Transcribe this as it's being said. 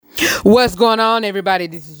What's going on, everybody?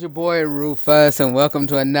 This is your boy Rufus, and welcome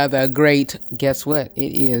to another great, guess what?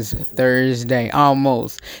 It is Thursday,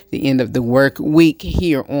 almost the end of the work week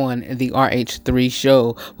here on the RH3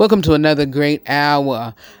 show. Welcome to another great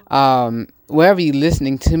hour. Wherever you're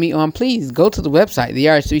listening to me on, please go to the website,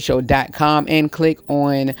 therh3show.com, and click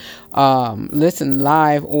on listen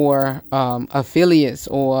live or affiliates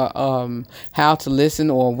or how to listen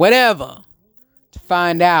or whatever. To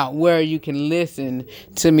find out where you can listen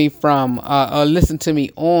to me from or listen to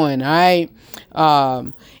me on. All right.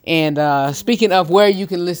 And speaking of where you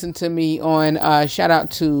can listen to me on, shout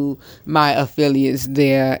out to my affiliates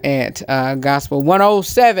there at Gospel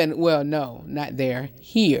 107. Well, no, not there.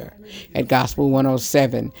 Here at Gospel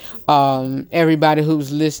 107. Everybody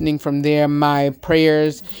who's listening from there, my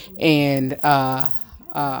prayers and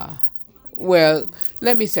well,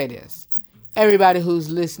 let me say this. Everybody who's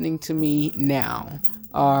listening to me now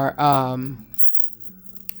are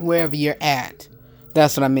wherever you're at.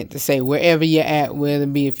 That's what I meant to say. Wherever you're at, whether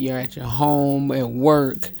it be if you're at your home, at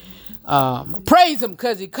work, praise him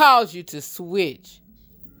because he calls you to switch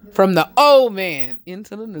from the old man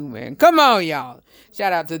into the new man. Come on, y'all.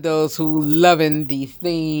 Shout out to those who loving the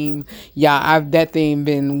theme. That theme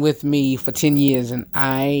been with me for 10 years, and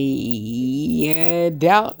I'm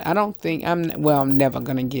never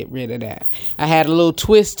going to get rid of that. I had a little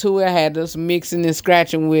twist to it. I had this mixing and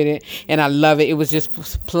scratching with it, and I love it. It was just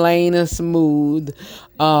plain and smooth.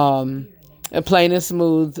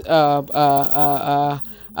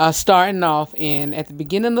 Starting off, and at the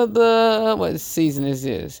beginning of what season is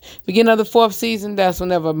this? Beginning of the fourth season. That's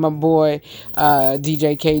whenever my boy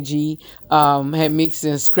DJ KG had mixed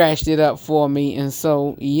and scratched it up for me, and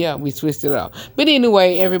so yeah, we switched it up. But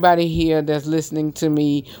anyway, everybody here that's listening to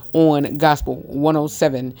me on Gospel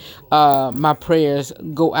 107, my prayers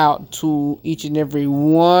go out to each and every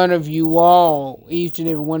one of you all,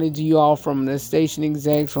 from the station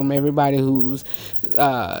execs, from everybody who's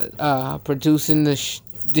producing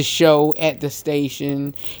the show at the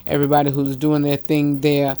station, everybody who's doing their thing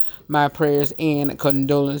there. My prayers and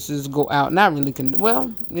condolences go out. Not really,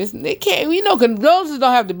 condolences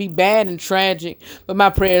don't have to be bad and tragic, but my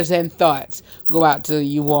prayers and thoughts go out to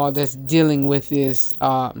you all that's dealing with this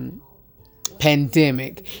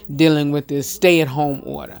pandemic, dealing with this stay-at-home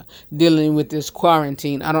order, dealing with this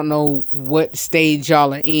quarantine. I don't know what stage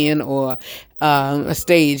y'all are in, or a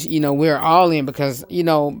stage, we're all in, because,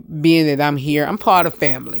 being that I'm here, I'm part of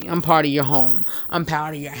family. I'm part of your home. I'm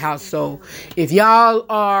part of your house. So if y'all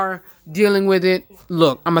are dealing with it,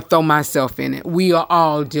 look, I'm going to throw myself in it. We are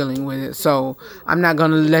all dealing with it. So I'm not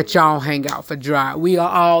going to let y'all hang out for dry. We are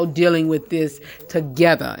all dealing with this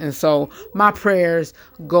together. And so my prayers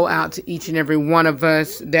go out to each and every one of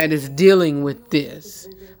us that is dealing with this.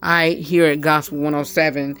 Here at Gospel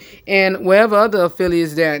 107 and wherever other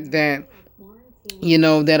affiliates that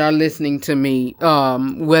are listening to me,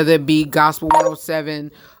 whether it be Gospel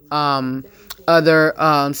 107,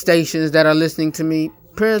 other stations that are listening to me.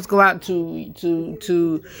 Prayers go out to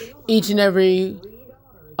each and every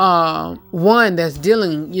one that's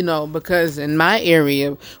dealing, because in my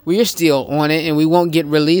area, we're still on it, and we won't get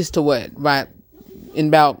released to in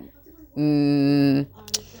about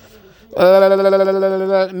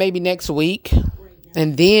maybe next week,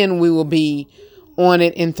 and then we will be on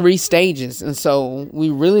it in 3 stages, and so we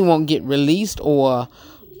really won't get released, or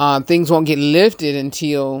things won't get lifted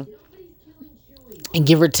until,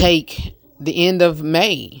 give or take, the end of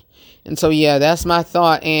May. And so yeah, that's my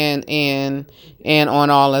thought and on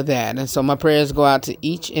all of that. And so my prayers go out to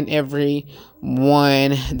each and every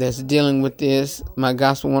one that's dealing with this, my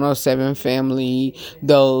Gospel 107 family,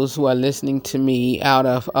 those who are listening to me out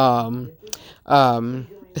of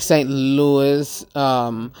St. Louis,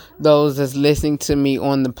 those that's listening to me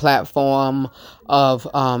on the platform of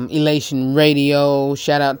Elation Radio.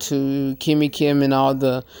 Shout out to Kimmy Kim and all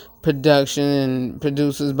the production and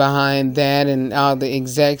producers behind that, and all the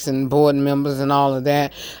execs and board members and all of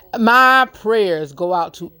that. My prayers go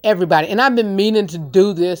out to everybody, and I've been meaning to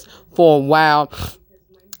do this for a while,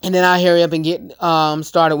 and then I hurry up and get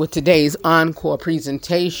started with today's Encore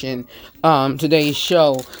presentation, today's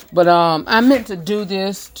show. But I meant to do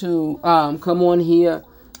this to come on here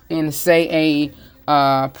and say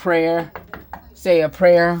a prayer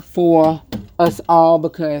for us all,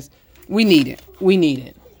 because we need it.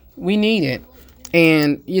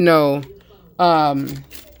 And,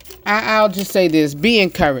 I'll just say this: be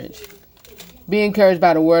encouraged. Be encouraged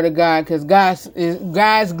by the word of God, because God's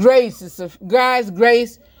grace is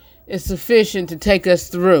sufficient to take us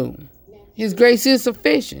through. His grace is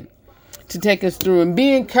sufficient to take us through. And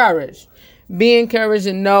be encouraged. be encouraged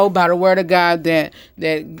and know by the word of God that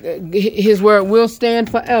his word will stand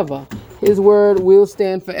forever. His word will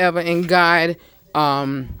stand forever, and God,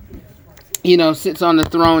 sits on the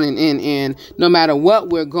throne, and no matter what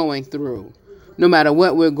we're going through,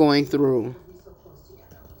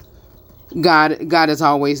 God is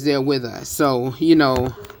always there with us. So,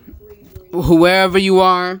 whoever you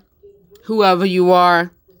are,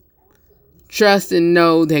 trust and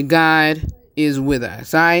know that God is with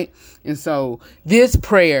us, all right? And so this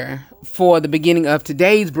prayer for the beginning of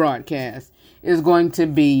today's broadcast is going to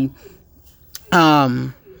be,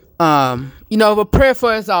 a prayer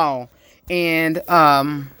for us all. And,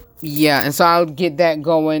 and so I'll get that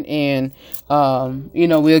going, and,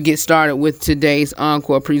 we'll get started with today's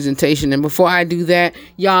Encore presentation. And before I do that,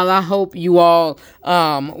 y'all, I hope you all,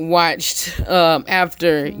 watched,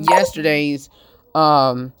 after yesterday's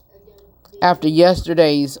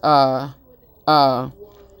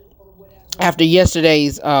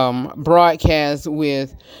broadcast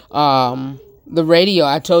with, the radio.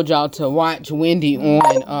 I told y'all to watch Wendy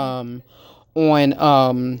on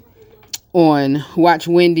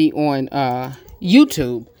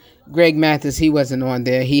YouTube. Greg Mathis, he wasn't on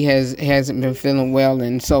there. He hasn't been feeling well,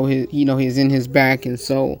 and so he's in his back, and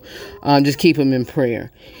so just keep him in prayer.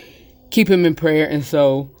 And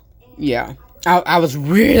so I was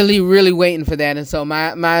really, really waiting for that, and so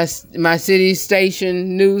my city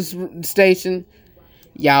station, news station,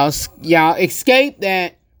 y'all escaped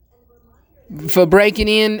that for breaking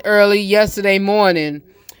in early yesterday morning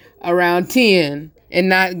around 10 and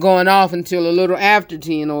not going off until a little after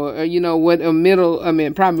 10, or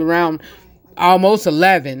probably around almost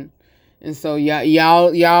 11. And so y'all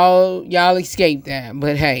escaped that.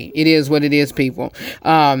 But hey, it is what it is, people.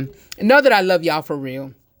 Know that I love y'all for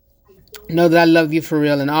real. Know that I love you for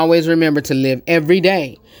real, and always remember to live every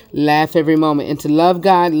day, laugh every moment, and to love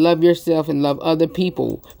God, love yourself, and love other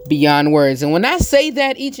people beyond words. And when I say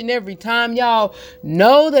that each and every time, y'all,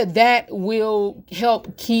 know that will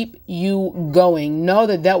help keep you going. Know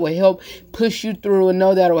that will help push you through, and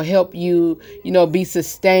know that will help you, be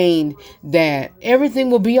sustained, that everything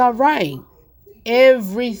will be all right.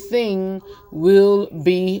 Everything will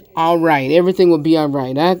be all right. Everything will be all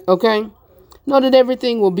right. Okay? Know that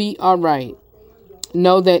everything will be all right.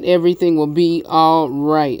 Know that everything will be all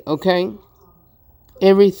right. Okay?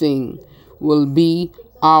 Everything will be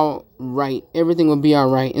all right. Everything will be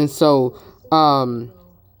all right. And so, know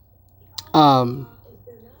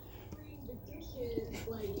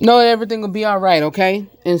that everything will be all right. Okay?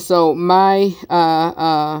 And so my,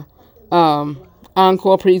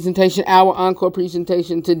 encore presentation, our encore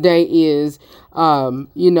presentation today is,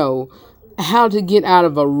 how to get out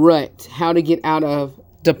of a rut, how to get out of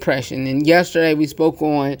depression. And yesterday we spoke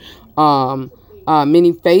on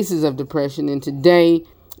many phases of depression, and today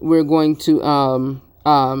we're going to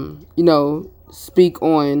speak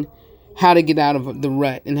on how to get out of the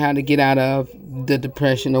rut and how to get out of the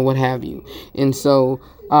depression or what have you. And so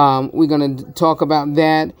we're going to talk about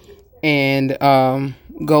that and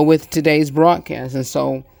go with today's broadcast. And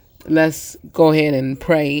so let's go ahead and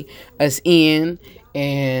pray us in.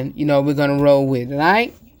 And, we're going to roll with it, all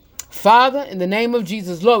right? Father, in the name of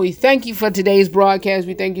Jesus, Lord, we thank you for today's broadcast.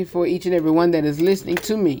 We thank you for each and every one that is listening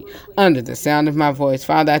to me under the sound of my voice.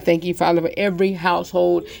 Father, I thank you, Father, for every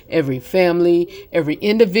household, every family, every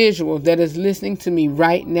individual that is listening to me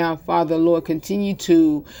right now. Father, Lord, continue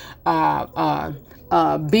to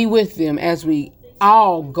be with them as we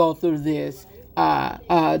all go through this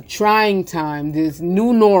trying time, this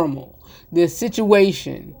new normal, this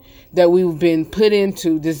situation that we've been put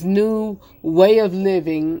into, this new way of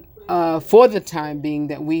living for the time being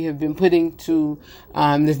that we have been putting to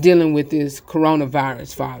this dealing with this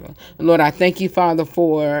coronavirus, Father. And Lord, I thank you, Father,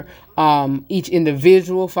 for each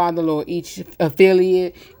individual, Father, Lord, each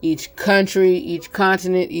affiliate, each country, each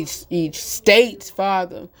continent, each state,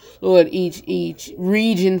 Father, Lord, each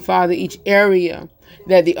region, Father, each area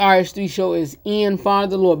that the RH3 show is in,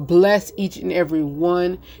 Father. Lord, bless each and every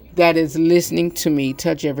one that is listening to me.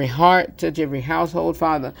 Touch every heart, touch every household,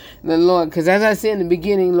 Father. And Lord, because as I said in the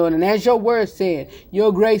beginning, Lord, and as your word said,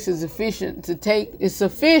 your grace is sufficient to take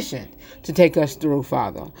us through,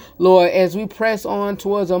 Father. Lord, as we press on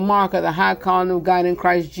towards a mark of the high calling of God in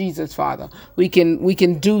Christ Jesus, Father, we can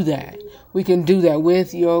do that. We can do that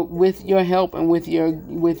with your help and with your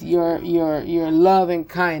love and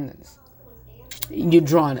kindness. You're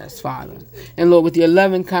drawing us, Father. And Lord, with your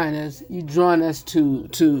loving kindness, you're drawing us to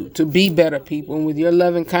be better people. And with your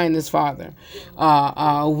loving kindness, Father,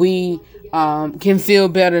 we can feel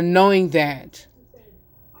better knowing that,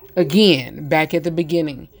 again, back at the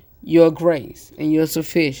beginning, your grace and your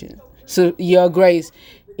sufficient. So your grace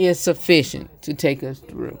is sufficient to take us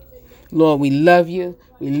through. Lord, we love you.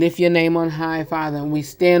 We lift your name on high, Father, and we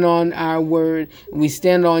stand on our word. And we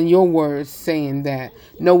stand on your words saying that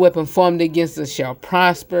no weapon formed against us shall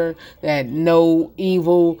prosper, that no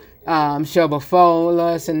evil shall befall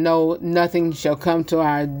us, and nothing shall come to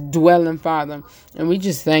our dwelling, Father. And we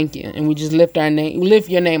just thank you, and we just lift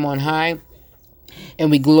your name on high.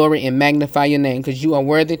 And we glory and magnify your name because you are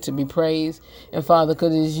worthy to be praised. And Father,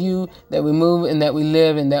 because it's you that we move and that we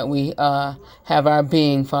live and that we have our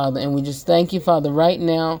being, Father. And we just thank you, Father, right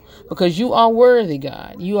now because you are worthy,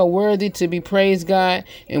 God. You are worthy to be praised, God.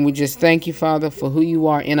 And we just thank you, Father, for who you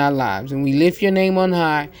are in our lives. And we lift your name on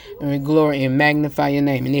high and we glory and magnify your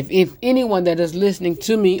name. And if anyone that is listening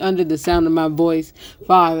to me under the sound of my voice,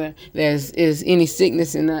 Father, there's any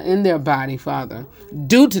sickness in their body, Father,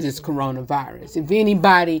 due to this coronavirus. If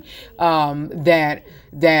anybody that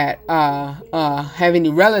have any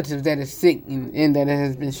relatives that is sick and that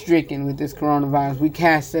has been stricken with this coronavirus, we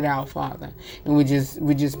cast it out, Father, and we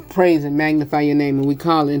just praise and magnify your name, and we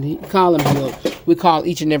call them healed. We call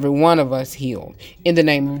each and every one of us healed in the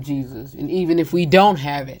name of Jesus. And even if we don't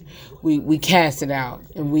have it, we cast it out,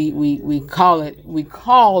 and we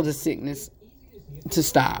call the sickness to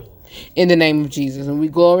stop. In the name of Jesus. And we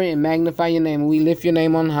glory and magnify your name. And we lift your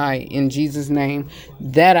name on high. In Jesus' name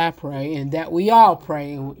that I pray. And that we all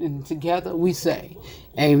pray. And together we say,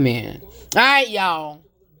 amen. All right, y'all.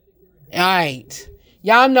 All right.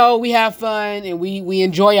 Y'all know we have fun and we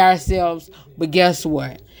enjoy ourselves. But guess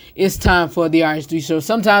what? It's time for the RH3 show.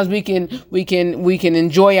 Sometimes we can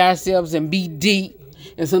enjoy ourselves and be deep.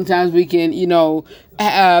 And sometimes we can, be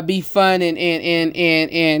fun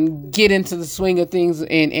and get into the swing of things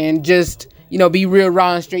and just, be real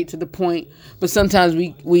raw and straight to the point. But sometimes we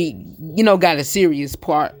got a serious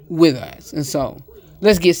part with us. And so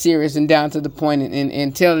let's get serious and down to the point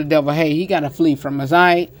and tell the devil, hey, he got to flee from us, all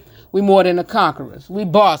right? We more than a conquerors. We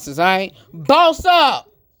bosses, all right? Boss up!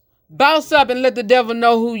 Bounce up and let the devil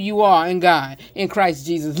know who you are in God, in Christ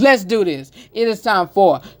Jesus. Let's do this. It is time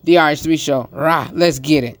for the RH3 show. Rah, let's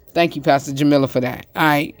get it. Thank you, Pastor Jamila, for that. All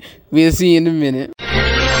right, we'll see you in a minute.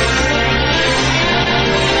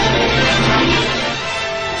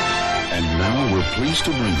 And now we're pleased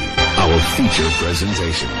to bring you our feature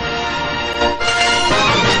presentation.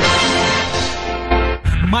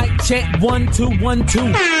 Mic check 1 2 1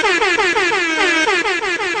 2.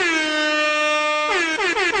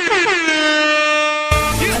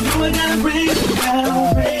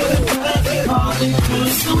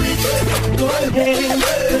 Go ahead,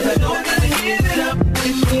 'cause I know I gotta give it up.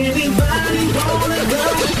 If anybody wanna go,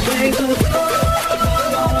 break the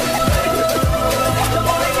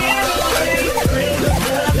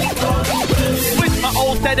switch my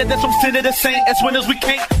old status that's from sin to the saint. As winners we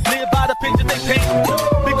can't live by the picture they paint,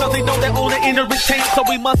 because they know their own inner is taint. So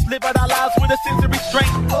we must live out our lives with a sense of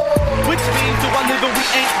restraint. Which means do I live and we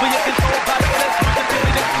ain't? We are controlled by the flesh, we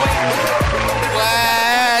continue to sway.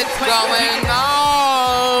 What's going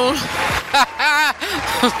on?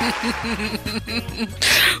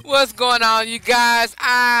 What's going on, you guys?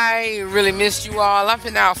 I really missed you all. I've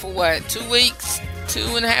been out for 2 weeks?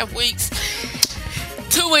 2.5 weeks?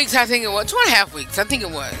 2 weeks, I think it was. 2.5 weeks, I think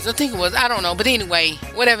it was. I don't know. But anyway,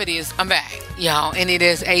 whatever it is, I'm back, y'all. And it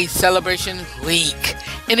is a celebration week.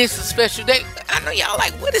 And it's a special day. I know y'all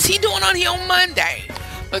like, what is he doing on here on Monday?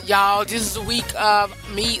 But y'all, this is a week of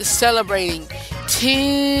me celebrating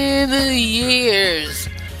 10 years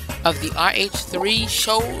of the RH3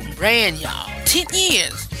 show brand, y'all. 10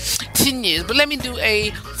 years. But let me do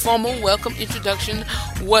a formal welcome introduction.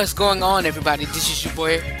 What's going on, everybody? This is your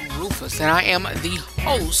boy Rufus, and I am the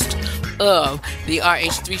host of the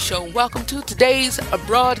RH3 show. Welcome to today's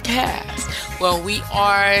broadcast. Well, we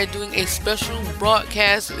are doing a special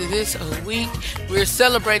broadcast this week. We're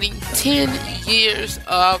celebrating 10 years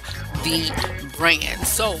of the brand.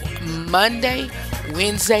 So Monday,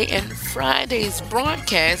 Wednesday, and Friday's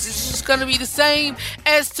broadcast is just going to be the same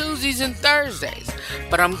as Tuesdays and Thursdays.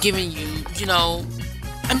 But I'm giving you,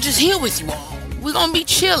 I'm just here with you all. We're going to be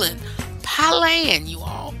chilling, parlaying, you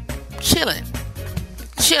all. Chilling.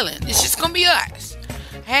 It's just going to be us.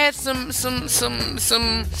 Had some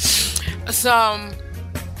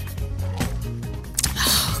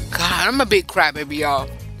oh God, I'm a big crybaby, y'all.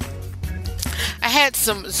 I had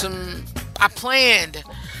I planned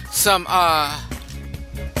some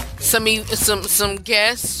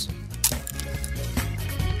guests,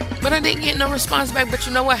 but I didn't get no response back. But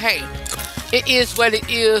you know what? Hey, it is what it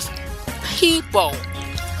is, people.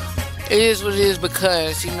 It is what it is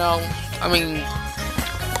because, hey,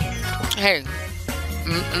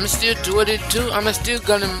 I'm still do what it do. I'm still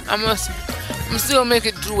make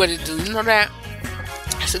it do what it do. You know that?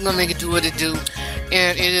 So we're gonna make it do what it do,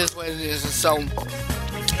 and it is what it is. And so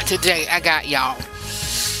today I got y'all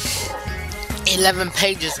 11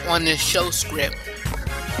 pages on this show script.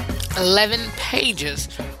 11 pages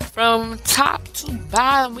from top to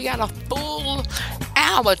bottom. We got a full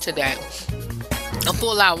hour today. A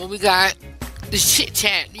full hour. We got the chit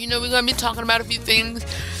chat. We're gonna be talking about a few things,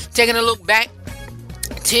 taking a look back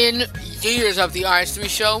 10 years of the RH3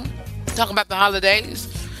 show, talking about the holidays,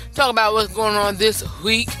 talk about what's going on this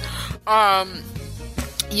week.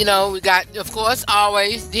 We got, of course,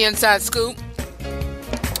 always the inside scoop,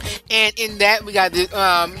 and in that we got the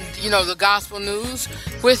the gospel news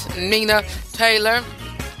with Nina Taylor.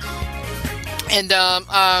 And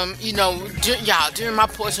during my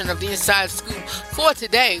portion of the inside scoop for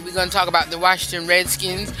today, we're going to talk about the Washington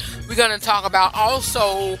Redskins. We're going to talk about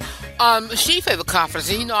also She Favor Conference.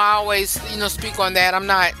 And I always speak on that. I'm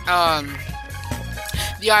not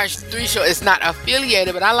the RH3 show is not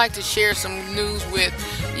affiliated, but I like to share some news with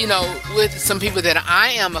some people that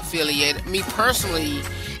I am affiliated. Me personally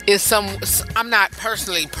I'm not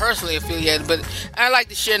personally affiliated, but I like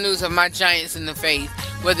to share news of my giants in the faith,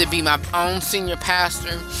 whether it be my own senior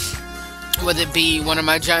pastor, whether it be one of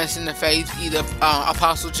my giants in the faith, either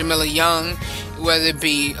Apostle Jamila Young, whether it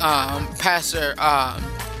be Pastor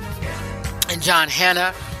John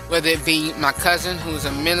Hanna, whether it be my cousin who's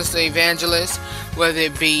a minister evangelist, whether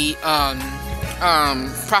it be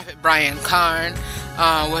Prophet Brian Karn,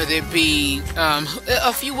 whether it be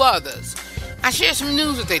a few others. I share some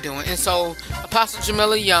news that they're doing. And so Apostle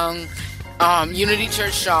Jamila Young, Unity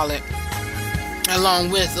Church Charlotte,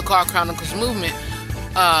 along with the Car Chronicles movement,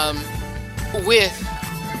 with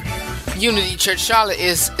Unity Church Charlotte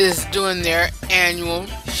is doing their annual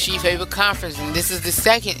She Favor Conference, and this is the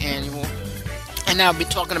second annual. And I'll be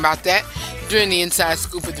talking about that during the Inside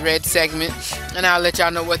Scoop with Red segment, and I'll let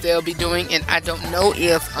y'all know what they'll be doing. And I don't know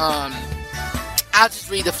if I'll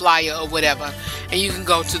just read the flyer or whatever, and you can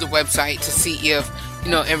go to the website to see if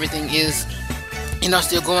everything is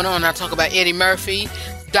still going on. I'll talk about Eddie Murphy,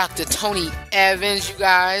 Dr. Tony Evans, you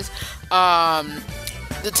guys,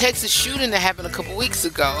 the Texas shooting that happened a week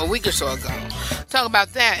or so ago. Talk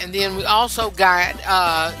about that. And then we also got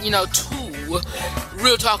 2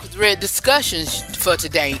 Real Talk with Red discussions for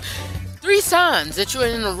today. 3 signs that you're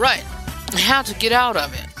in a rut and how to get out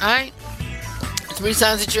of it. Alright? 3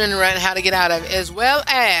 signs that you're in a rut and how to get out of it, as well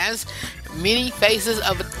as many phases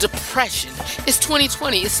of depression. It's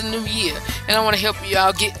 2020. It's a new year, and I want to help you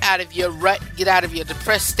all get out of your rut, get out of your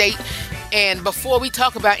depressed state. And before we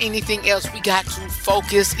talk about anything else, we got to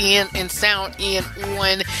focus in and sound in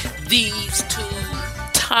on these 2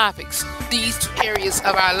 topics, these 2 areas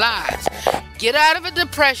of our lives. Get out of a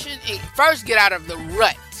depression. First, get out of the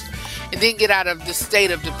rut, and then get out of the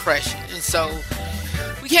state of depression. And so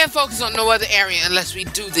we can't focus on no other area unless we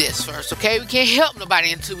do this first, okay? We can't help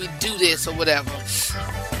nobody until we do this or whatever.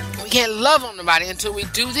 We can't love on nobody until we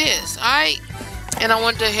do this, alright? And I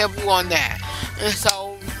want to help you on that. And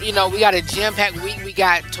so, we got a jam-packed week. We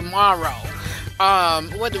got tomorrow.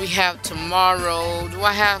 What do we have tomorrow? Do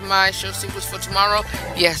I have my show sequence for tomorrow?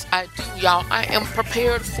 Yes, I do, y'all. I am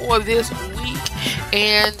prepared for this week.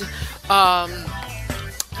 And,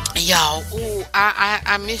 y'all,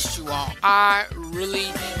 I missed you all. I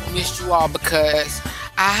really missed you all because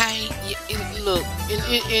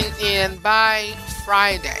and by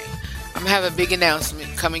Friday, I'm going to have a big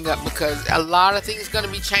announcement coming up because a lot of things are going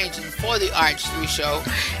to be changing for the RH3 show,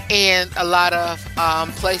 and a lot of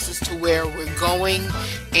places to where we're going,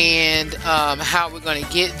 and how we're going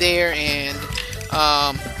to get there, and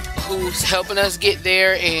who's helping us get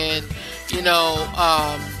there, and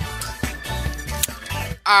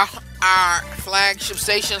our flagship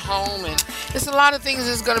station home, and it's a lot of things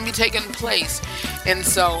that's going to be taking place. And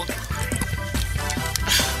so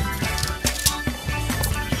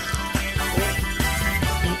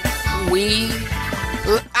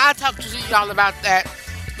I'll talk to y'all about that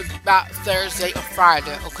about Thursday or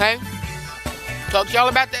Friday, okay? Talk to y'all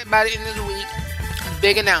about that by the end of the week.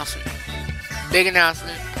 Big announcement,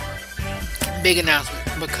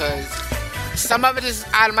 because some of it is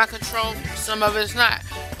out of my control, some of it is not,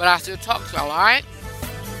 but I still talk to y'all, alright?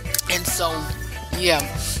 And so, yeah,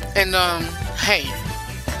 and hey,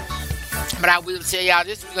 but I will tell y'all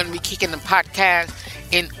this, we're going to be kicking the podcast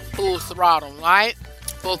in full throttle, right?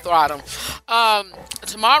 Full throttle.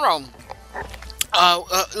 Tomorrow,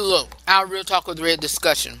 look, our Real Talk with Red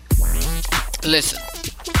discussion. Listen,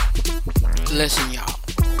 y'all.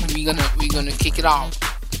 We're gonna kick it off.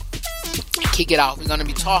 We're gonna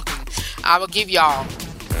be talking. I will give y'all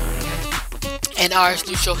an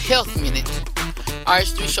RH3 Show Health Minute.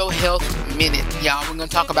 RH3 Show Health Minute, y'all. We're gonna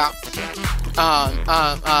talk about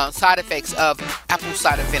side effects of apple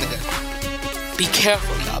cider vinegar. Be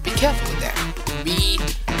careful, y'all. Be careful with that. Be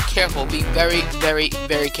careful. Be very, very,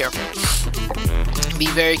 very careful. Be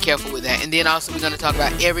very careful with that. And then also we're going to talk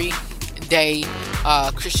about everyday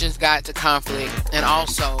Christian's guide to conflict, and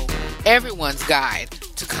also everyone's guide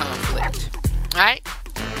to conflict. Alright?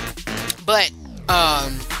 But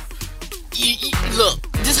look,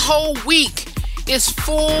 this whole week is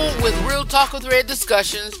full with Real Talk with Red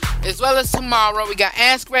discussions, as well as tomorrow we got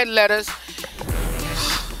Ask Red letters.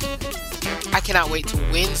 I cannot wait till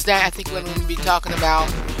Wednesday. I think we're going to be talking about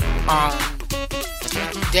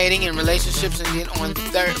dating and relationships, and then on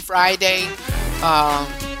Friday,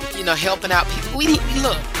 helping out people. We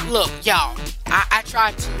look, y'all. I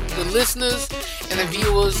try to, the listeners and the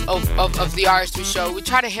viewers of the RTWR show, we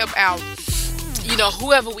try to help out,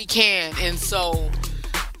 whoever we can. And so,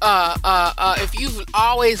 if you've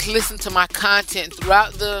always listened to my content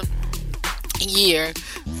throughout the year,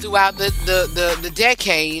 throughout the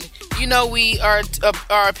decade, we are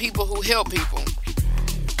people who help people.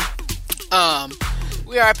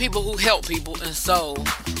 We are people who help people, and so,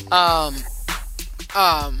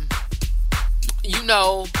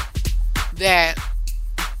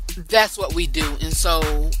 that's what we do. And so,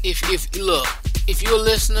 if you're a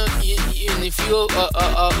listener, and if you're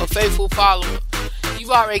a faithful follower, you've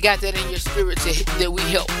already got that in your spirit that we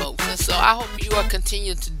help folks. And so I hope you are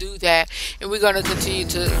continuing to do that, and we're going to continue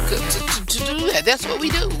to do that. That's what we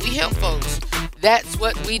do. We help folks. That's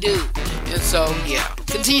what we do. And so, yeah,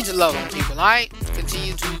 continue to love on people, alright?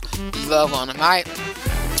 Continue to love on them, alright?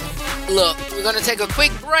 Look, we're going to take a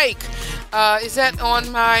quick break. Is that on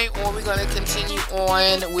my, or we're going to continue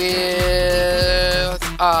on with,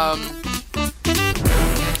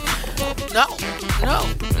 No.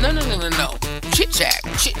 Chit chat.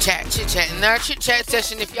 In our chit chat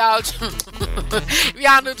session, if y'all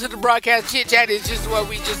new to the broadcast, chit chat is just what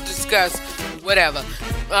we just discuss, whatever.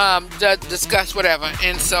 Discuss whatever.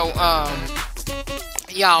 And so,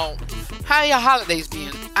 y'all, how your holidays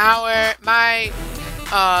been? My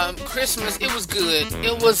Christmas, it was good.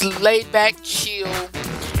 It was laid back, chill,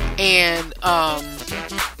 and I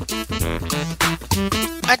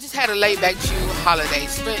just had a laid back, chill holiday.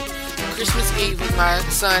 Spent Christmas Eve with my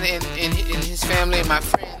son and his family and my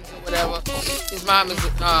friends or whatever. His mom is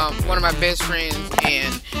one of my best friends,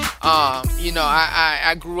 and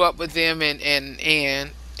I grew up with them, and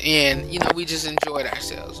we just enjoyed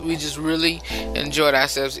ourselves. We just really enjoyed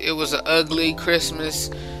ourselves. It was an ugly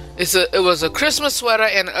Christmas. It was a Christmas sweater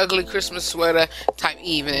and an ugly Christmas sweater type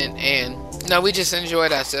evening, and we just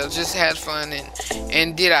enjoyed ourselves. Just had fun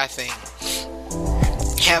and did our thing.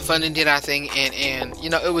 Had fun and did our thing, and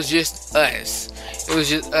it was just us. It was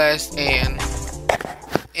just us and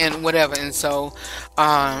whatever. And so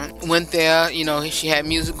went there, she had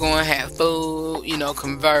music going, had food,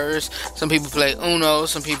 conversed. Some people played Uno,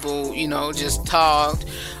 some people, just talked.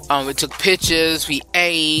 We took pictures, we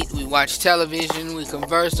ate, we watched television, we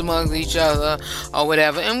conversed amongst each other or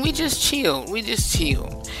whatever, and we just chilled.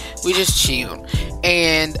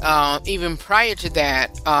 And even prior to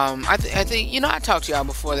that, I think I talked to y'all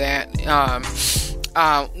before that.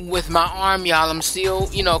 With my arm, y'all, I'm still,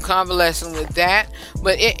 convalescing with that,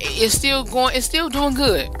 but it's still going. It's still doing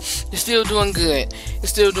good.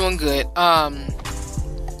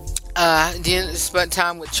 Then spent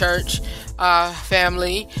time with church,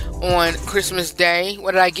 family on Christmas Day.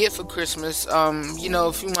 What did I get for Christmas? A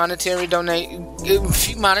few monetary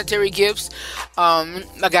gifts.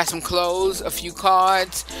 I got some clothes, a few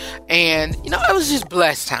cards, and it was just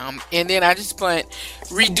blessed time. And then I just spent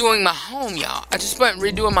redoing my home, y'all.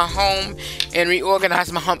 And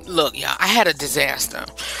reorganizing my home. Look, y'all, I had a disaster.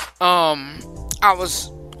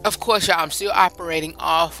 Of course, y'all, I'm still operating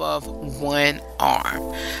off of one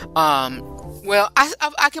arm. Well,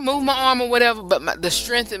 I can move my arm or whatever, but the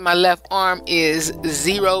strength in my left arm is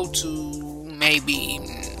 0 to maybe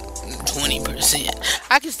 20%.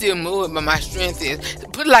 I can still move it, but my strength is,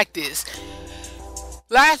 put it like this.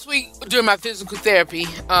 Last week during my physical therapy,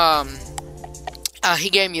 he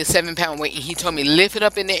gave me a 7-pound weight, and he told me lift it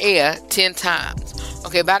up in the air 10 times.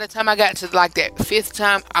 Okay, by the time I got to like that 5th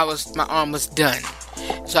time, my arm was done.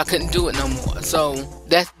 So I couldn't do it no more. So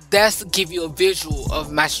that's to give you a visual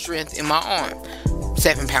of my strength in my arm.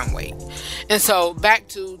 7-pound weight. And so back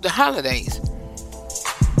to the holidays.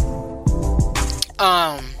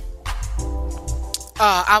 I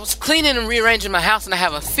was cleaning and rearranging my house, and I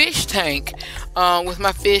have a fish tank with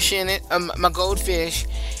my fish in it, my goldfish.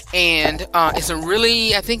 And it's a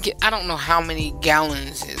really, I don't know how many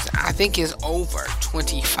gallons it is. I think it's over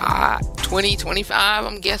 25,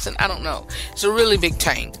 I'm guessing. I don't know. It's a really big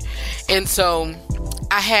tank. And so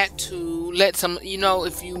I had to let some,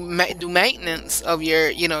 if you do maintenance of your,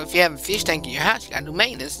 if you have a fish tank in your house, you gotta do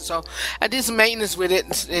maintenance. So I did some maintenance with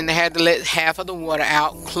it, and I had to let half of the water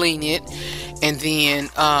out, clean it, and then,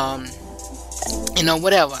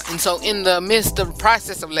 whatever. And so in the midst of the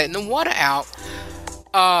process of letting the water out,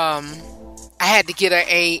 I had to get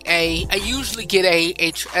I usually get a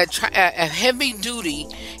heavy duty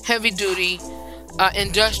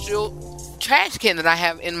industrial trash can that I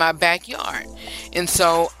have in my backyard. And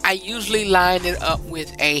so I usually line it up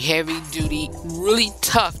with a heavy duty, really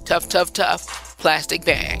tough plastic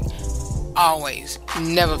bag. Always.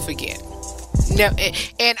 Never forget. Never,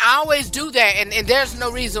 and I always do that, and there's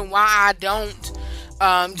no reason why I don't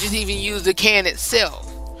just even use the can itself.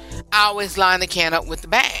 I always line the can up with the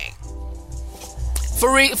bag.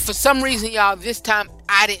 For some reason, y'all, this time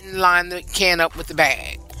I didn't line the can up with the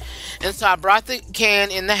bag. And so I brought the can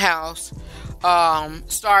in the house,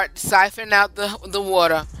 start siphoning out the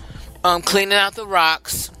water, cleaning out the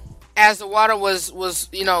rocks. As the water was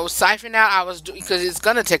siphoning out, because it's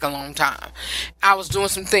gonna take a long time. I was doing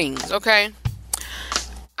some things, okay?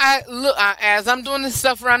 As I'm doing this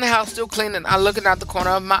stuff around the house, still cleaning, I'm looking out the corner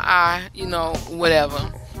of my eye, whatever.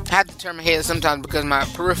 I have to turn my head sometimes because my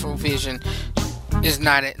peripheral vision is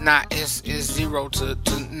is zero to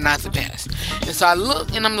not the best. And so I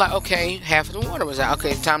look and I'm like, okay, half of the water was out.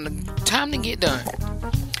 Okay, time to get done.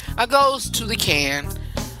 I goes to the can.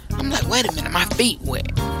 I'm like, wait a minute, my feet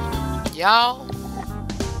wet. Y'all,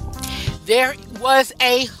 there was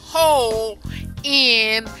a hole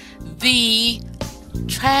in the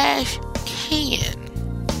trash can.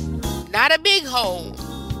 Not a big hole,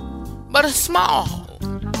 but a small hole.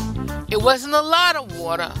 It wasn't a lot of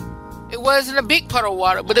water. It wasn't a big pot of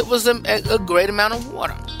water, but it was a great amount of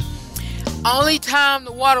water. Only time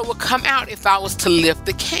the water would come out if I was to lift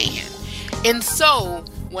the can. And so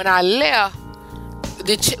when I left,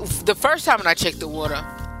 the first time when I checked the water,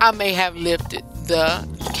 I may have lifted the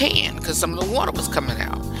can because some of the water was coming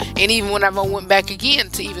out. And even when I went back again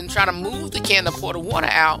to even try to move the can to pour the water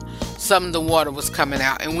out, some of the water was coming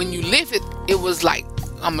out. And when you lift it, it was like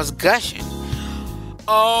almost gushing.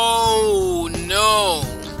 Oh no.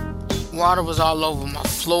 Water was all over my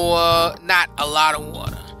floor. Not a lot of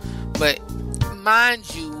water, but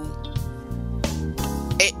mind you,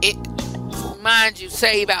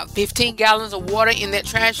 say about 15 gallons of water in that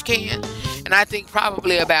trash can, and I think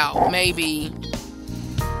probably about maybe,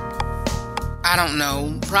 I don't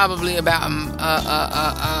know, probably about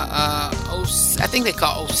I think they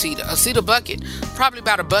call a cedar bucket, probably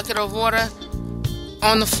about a bucket of water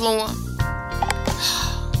on the floor.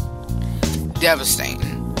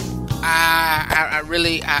 Devastating.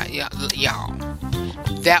 Y'all,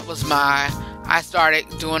 that was I started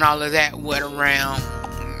doing all of that wet around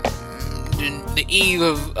the eve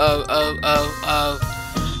of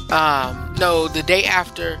the day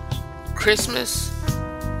after Christmas.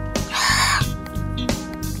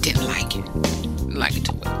 Didn't like it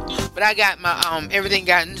too well. But I got my everything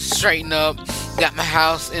gotten straightened up, got my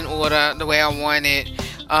house in order the way I want it.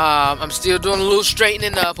 I'm still doing a little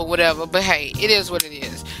straightening up or whatever, but hey, it is what it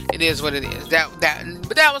is. It is what it is. But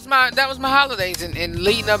that was my holidays and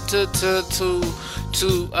leading up to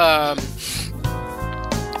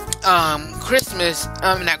Christmas.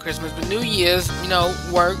 Not Christmas, but New Year's.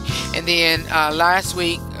 Work, and then last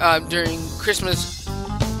week during Christmas,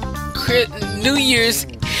 New Year's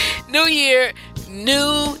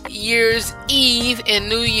Eve and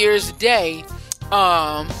New Year's Day.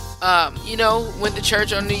 Went to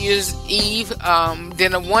church on New Year's Eve.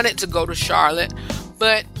 Then I wanted to go to Charlotte,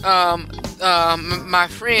 but my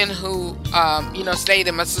friend who stayed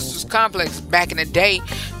in my sister's complex back in the day,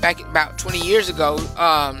 back about 20 years ago,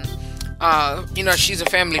 she's a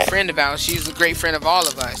family friend of ours. She's a great friend of all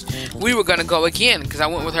of us. We were gonna go again because I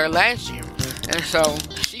went with her last year, and so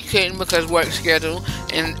she couldn't because work schedule,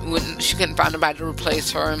 and she couldn't find nobody to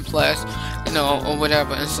replace her, and plus, or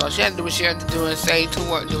whatever. And so she had to do what she had to do and stay to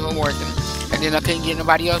work, do her working. And then I couldn't get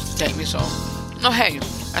nobody else to take me, so hey,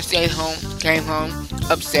 I stayed home, came home,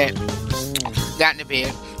 upset, got in the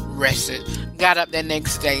bed, rested, got up that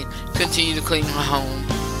next day, continued to clean my home.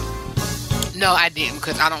 No, I didn't,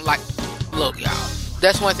 because I don't like, look, y'all,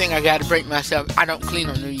 that's one thing I got to break myself. I don't clean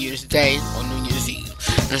on New Year's Day or New Year's Eve.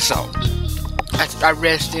 And so I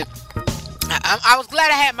rested. I was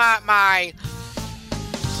glad I had my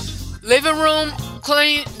living room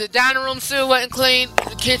clean. The dining room still wasn't clean.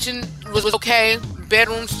 The kitchen was okay.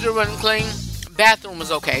 Bedroom still wasn't clean. Bathroom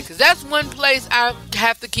was okay. Because that's one place I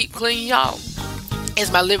have to keep clean, y'all.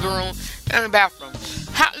 Is my living room and the bathroom.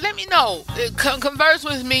 Let me know. Converse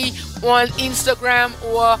with me on Instagram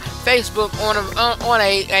or Facebook on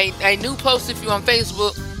a new post if you're on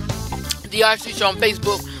Facebook the Arts Feature on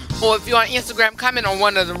Facebook, or if you're on Instagram, comment on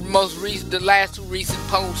one of the last 2 recent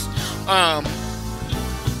posts on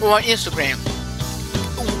Instagram.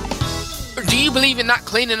 Do you believe in not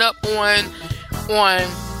cleaning up on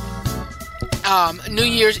New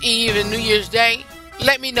Year's Eve and New Year's Day?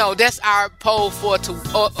 Let me know. That's our poll for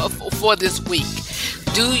this week.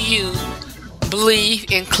 Do you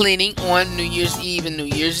believe in cleaning on New Year's Eve and New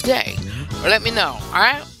Year's Day? Or let me know. All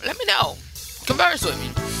right? Let me know. Converse with me.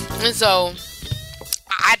 And so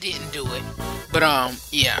I didn't do it, but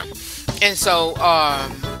yeah. And so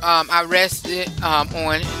I rested on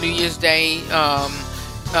New Year's Day.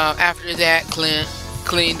 After that,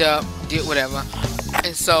 cleaned up, did whatever.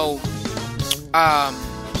 And so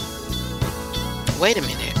wait a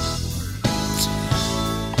minute.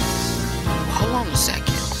 Hold on a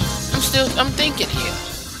second. I'm thinking here.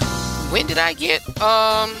 When did I get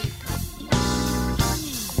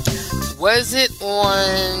was it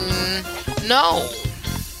on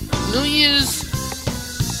New Year's?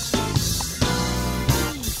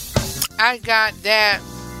 I got that.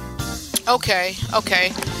 Okay.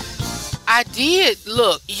 I did.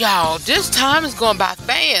 Look, y'all, this time is going by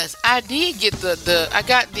fast. I did get I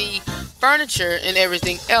got the furniture and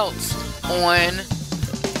everything else on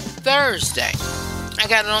Thursday. I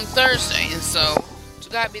got it on Thursday, and so to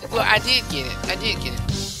God be the glory. I did get it.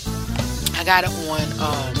 I got it on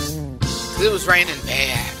it was raining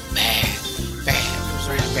bad. It was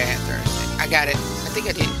raining bad Thursday. I got it. I think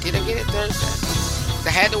I did. Did I get it Thursday?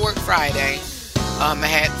 I had to work Friday. I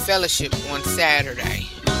had fellowship on Saturday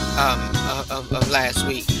of last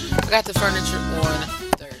week. I got the furniture on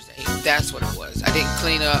Thursday. That's what it was. I didn't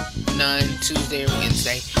clean up none Tuesday or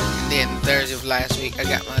Wednesday. And then Thursday of last week, I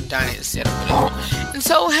got my dining set up. Whatever. And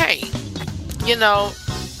so, hey, you know,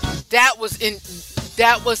 that was a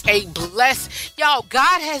blessing. Y'all,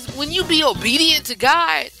 God has, when you be obedient to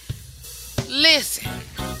God, listen.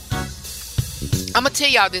 I'm going to tell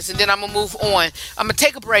y'all this, and then I'm going to move on. I'm going to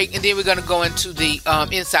take a break, and then we're going to go into the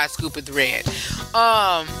inside scoop of the red.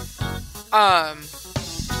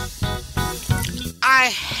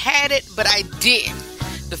 I had it, but I didn't.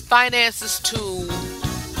 The finances to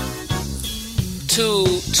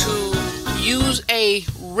use a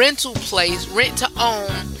rental place, rent to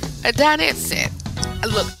own a dinette set.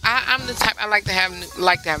 Look, I'm the type I like to have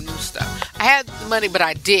new stuff. I had the money, but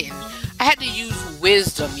I didn't. I had to use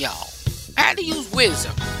wisdom, y'all. I had to use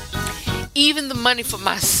wisdom. Even the money for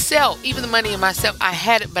myself, I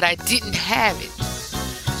had it, but I didn't have it.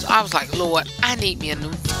 So I was like, Lord, I need me a new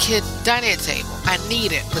dinette table. I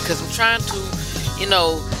need it because I'm trying to,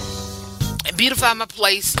 beautify my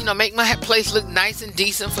place, make my place look nice and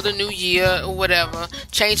decent for the new year or whatever.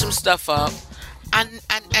 Change some stuff up. I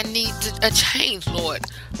need a change, Lord.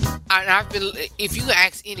 I've been, if you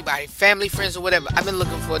ask anybody, family, friends, or whatever, I've been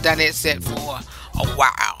looking for a dinette set for a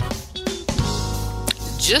while.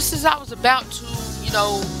 Just as I was about to,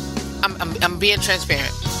 I'm being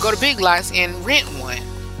transparent, go to Big Lots and rent one.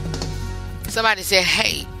 Somebody said,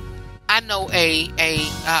 hey, I know a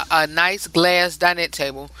nice glass dinette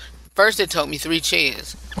table. First they told me 3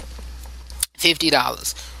 chairs,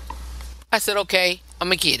 $50. I said, okay, I'm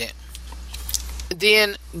going to get it.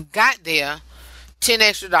 Then got there, $10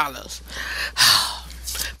 extra.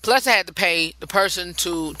 Plus I had to pay the person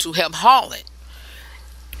to help haul it.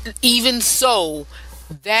 Even so,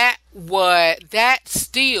 that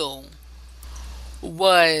still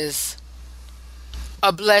was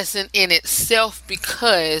a blessing in itself,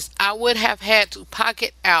 because I would have had to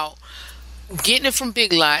pocket out getting it from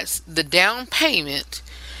Big Lots, the down payment,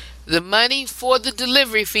 the money for the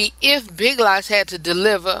delivery fee if Big Lots had to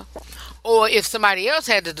deliver, or if somebody else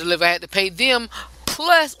had to deliver, I had to pay them,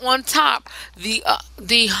 plus on top the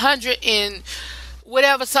 $100 and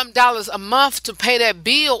whatever something dollars a month to pay that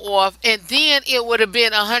bill off, and then it would have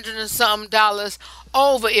been $100 and something dollars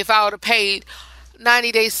over if I would have paid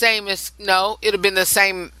 90 days same as, no, it would have been the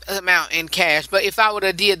same amount in cash. But if I would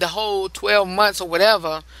have did the whole 12 months or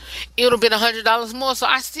whatever, it would have been $100 more. So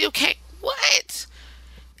I still can't, what?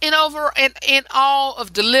 In all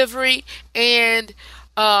of delivery and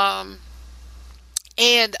the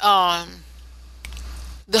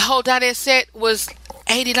whole dinette set was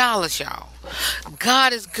 $80, y'all.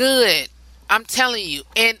 God is good. I'm telling you.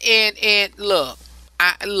 And look,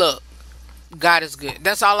 God is good.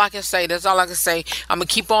 That's all I can say. I'm gonna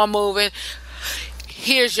keep on moving.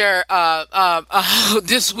 Here's your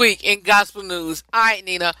this week in gospel news. All right,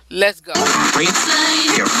 Nina, let's go.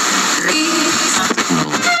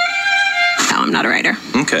 I'm not a writer.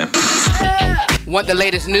 Okay. Want the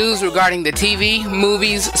latest news regarding the TV,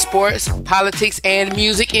 movies, sports, politics, and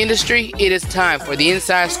music industry? It is time for the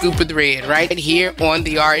Inside Scoop with Red, right here on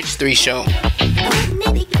the RH3 Show. Wouldn't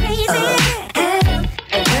it be crazy?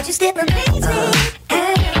 Would you still amaze me?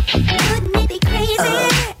 Wouldn't it be crazy?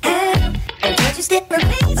 Would you still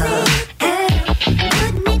amaze me?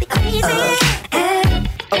 Wouldn't it be crazy?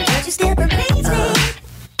 Would you still amaze me?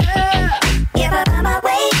 If I find my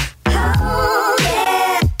way home,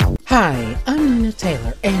 yeah. Hi, I'm Nina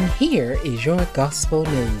Taylor, and here is your gospel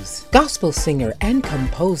news. Gospel singer and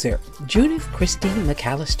composer Judith Christine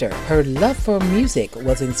McAllister. Her love for music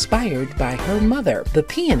was inspired by her mother, the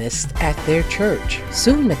pianist at their church.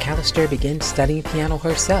 Soon McAllister began studying piano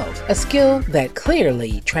herself, a skill that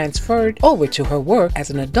clearly transferred over to her work as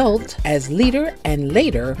an adult, as leader and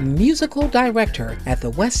later musical director at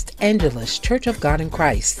the West Angeles Church of God in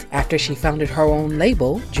Christ. After she founded her own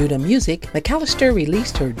label, Judah Music, McAllister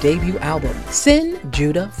released her debut album, Send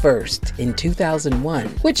Judah First, in 2001,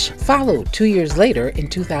 which followed 2 years later in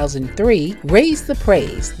 2003, Raise the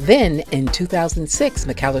Praise. Then in 2006,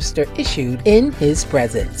 McAllister issued In His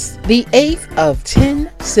Presence. The eighth of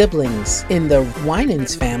 10 siblings in the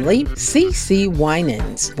Winans family, C.C.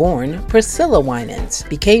 Winans, born Priscilla Winans,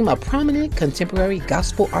 became a prominent contemporary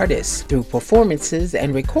gospel artist through performances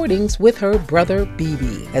and recordings with her brother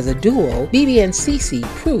BB. As a duo, BB and C.C.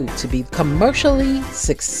 proved to be commercially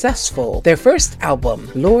successful. Their first album,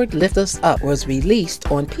 Lord Lift Us Up, was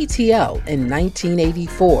released on PTL in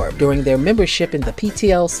 1984. During their membership in the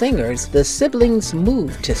PTL Singers, the siblings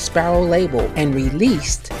moved to Sparrow label and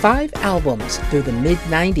released 5 albums through the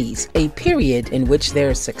mid-90s, a period in which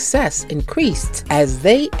their success increased as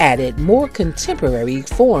they added more contemporary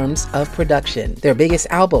forms of production. Their biggest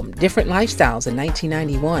album, Different Lifestyles, in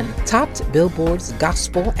 1991, topped Billboard's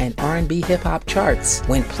gospel and R&B hip-hop charts,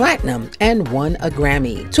 went platinum, and won a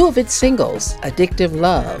Grammy. 2 of its singles, Addictive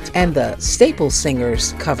Love and the Staples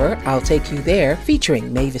Singers cover, I'll Take You There,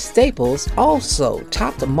 featuring Mavis Staples, also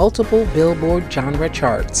topped multiple Billboard genre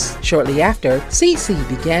charts. Shortly after, CeCe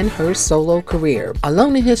began her solo career.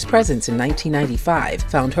 Alone in His Presence in 1995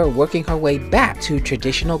 found her working her way back to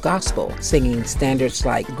traditional gospel, singing standards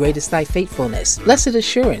like Greatest Thy Faithfulness, Blessed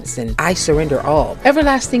Assurance, and I Surrender All.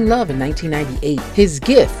 Everlasting Love in 1998, His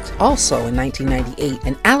Gift also in 1998,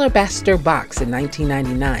 and Alabaster Box in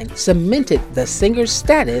 1999 cemented the singer's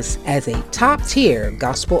status as a top-tier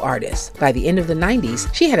gospel artist. By the end of the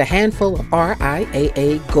 90s, she had a handful of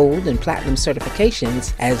RIAA Gold and Platinum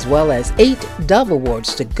certifications, as well as 8 Dove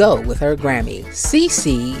Awards to go with her Grammy.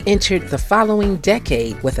 CeCe entered the following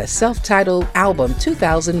decade with a self-titled album,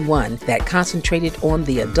 2001, that concentrated on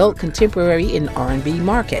the adult contemporary and R&B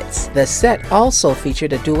markets. The set also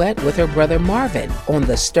featured a duet with her brother Marvin on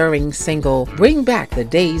the stirring single Bring Back the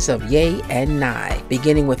Days of Yea and Nye,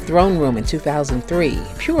 beginning with Throne Room in 2003,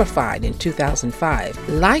 Purified in 2005.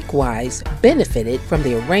 Likewise benefited from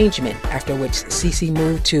the arrangement, after which CeCe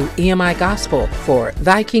moved to EMI Gospel for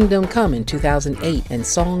Thy Kingdom Come in 2008 and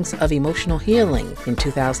Songs of Emotional Healing in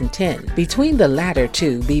 2010. Between the latter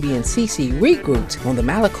two, BB and CeCe regrouped on the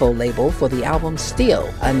Malaco label for the album Still,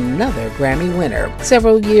 another Grammy winner.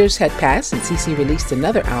 Several years had passed and CeCe released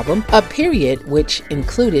another album, a period which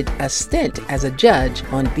included a stint as a judge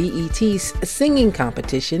on BET's singing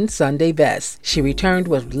competition Sunday Best. She returned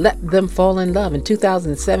with Let Them Fall in Love in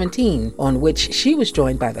 2017, on which she was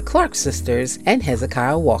joined by the Clark sisters and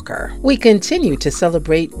Hezekiah Walker. We continue to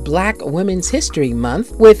celebrate Black Women's History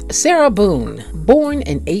Month with Sarah Boone. Born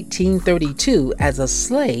in 1832 as a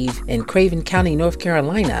slave in Craven County, North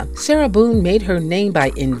Carolina, Sarah Boone made her name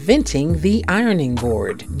by inventing the ironing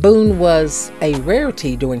board. Boone was a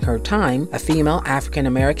rarity during her time, a female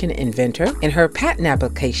African-American inventor. In her patent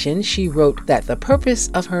application, she wrote that the purpose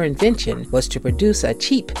of her invention was to produce a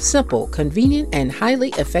cheap, simple, convenient, and highly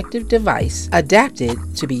effective device adapted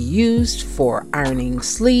to be used for ironing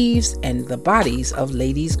sleeves and the bodies of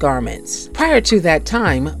ladies' garments. Prior to that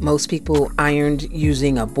time, most people ironed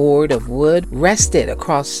using a board of wood rested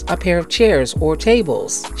across a pair of chairs or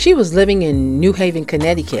tables. She was living in New Haven,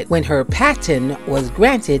 Connecticut when her patent was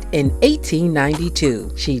granted in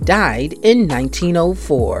 1892. She died in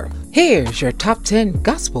 1904. Here's your top 10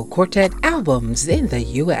 gospel quartet albums in the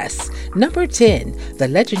U.S. Number 10, the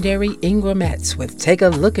legendary Ingramettes with Take a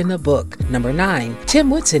Look in the Book. Number 9, Tim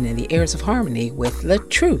Woodson and the Heirs of Harmony with The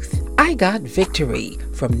Truth. I Got Victory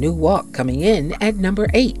from New Walk coming in at number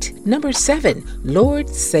 8. Number 7, Lord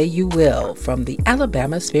Say You Will from the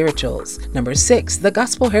Alabama Spirituals. Number 6, The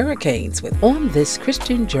Gospel Hurricanes with On This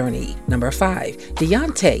Christian Journey. Number 5,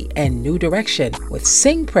 Deontay and New Direction with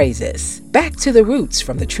Sing Praises. Back to the Roots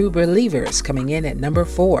from the True Believers coming in at number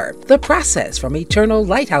 4. The Process from Eternal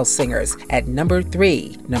Lighthouse Singers at number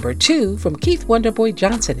 3. Number 2 from Keith Wonderboy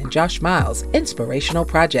Johnson and Josh Miles, Inspirational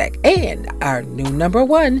Project. And our new number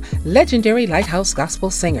 1, Legendary Lighthouse Gospel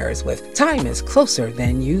Singers with Time is Closer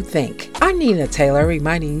Than You Think. I'm Nina Taylor,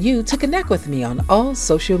 reminding you to connect with me on all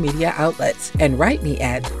social media outlets and write me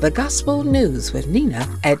at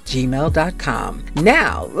thegospelnewswithnina@gmail.com.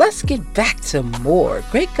 Now, let's get back to more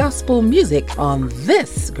great gospel music on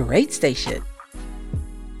this great station.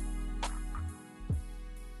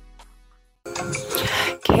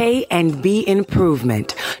 K&B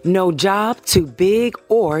Improvement. No job too big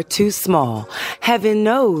or too small. Heaven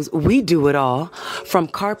knows we do it all. From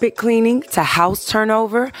carpet cleaning to house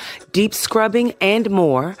turnover, deep scrubbing, and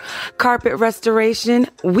more. Carpet restoration,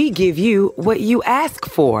 we give you what you ask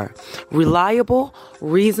for. Reliable,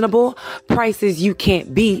 reasonable, prices you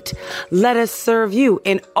can't beat. Let us serve you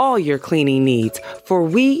in all your cleaning needs, for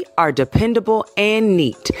we are dependable and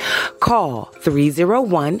neat. Call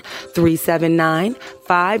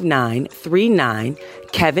 301-379-5939.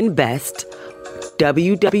 Kevin Best,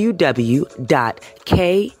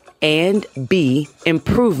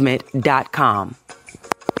 www.kandbimprovement.com.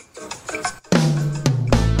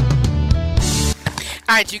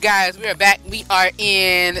 All right, you guys, we are back. We are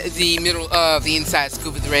in the middle of the Inside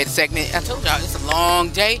Scoop of the Red segment. I told y'all it's a long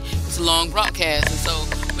day. It's a long broadcast, and so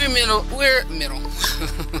we're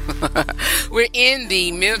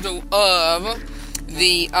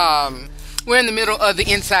in the middle of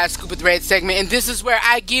the Inside Scoop of the Red segment, and this is where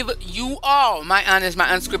I give you all my honest, my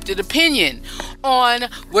unscripted opinion on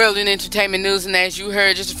world and entertainment news. And as you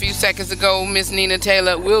heard just a few seconds ago, Miss Nina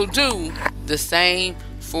Taylor will do the same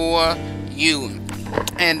for you.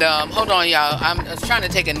 And hold on, y'all. I was trying to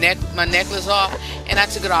take my necklace off, and I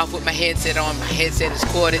took it off with my headset on. My headset is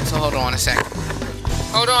corded, so hold on a second.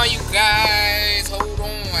 Hold on, you guys. Hold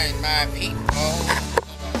on, my people.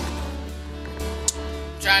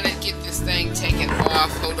 Trying to get this thing taken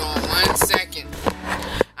off. Hold on 1 second.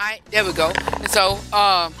 Alright, there we go. So,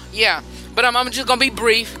 yeah. But I'm just gonna be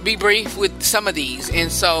brief with some of these. And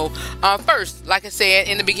so, first, like I said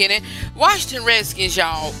in the beginning, Washington Redskins,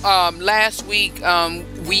 y'all. Last week,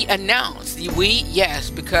 we announced,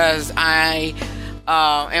 because I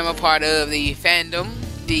am a part of the fandom,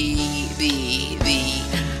 the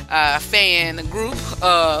fan group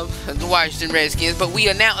of the Washington Redskins. But we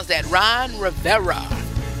announced that Ron Rivera,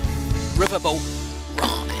 Riverboat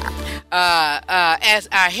Ron, as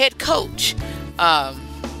our head coach of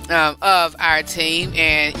our team,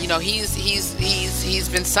 and you know he's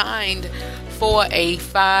been signed for a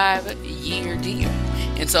 5-year deal,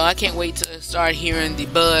 and so I can't wait to start hearing the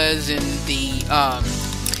buzz and the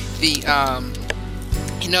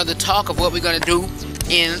talk of what we're gonna do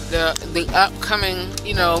in the upcoming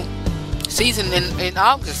season in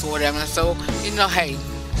August or whatever. So hey,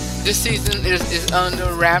 this season is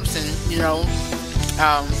under wraps, and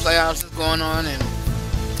playoffs is going on, and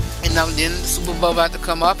then the Super Bowl about to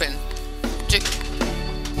come up, and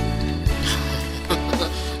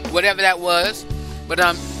whatever that was. But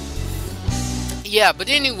but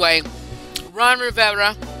anyway, Ron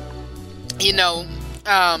Rivera, the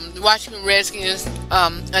Washington Redskins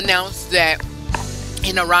announced that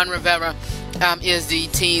Ron Rivera is the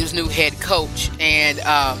team's new head coach, and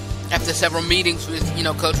after several meetings with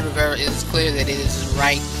Coach Rivera, it is clear that it is the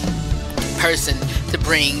right person to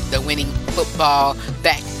bring the winning football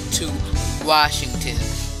back to Washington.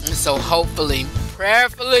 And so hopefully,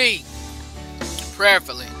 prayerfully,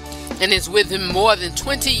 and it's with him more than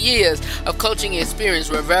 20 years of coaching experience,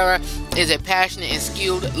 Rivera is a passionate and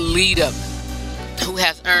skilled leader who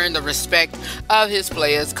has earned the respect of his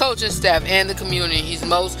players, coaching staff, and the community. He's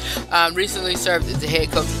most recently served as the head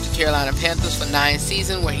coach of the Carolina Panthers for 9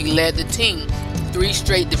 seasons, where he led the team 3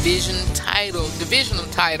 straight divisional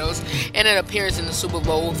titles and an appearance in the Super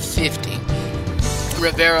Bowl 50.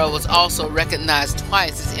 Rivera was also recognized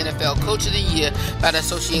twice as NFL Coach of the Year by the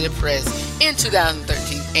Associated Press in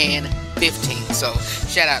 2013 and 15. So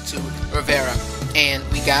shout out to Rivera, and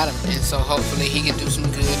we got him. And so hopefully he can do some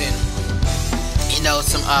good, and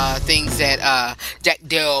some things that Jack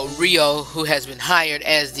Del Rio, who has been hired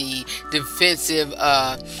as the defensive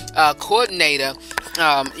coordinator,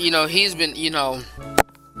 he's been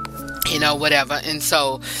whatever. And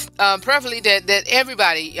so preferably that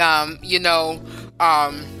everybody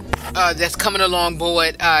that's coming along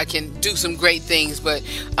board can do some great things. But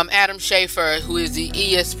Adam Schefter, who is the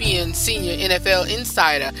ESPN senior NFL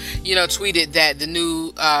insider, tweeted that the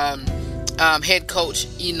new head coach,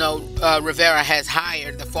 Rivera has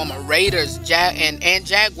hired the former Raiders and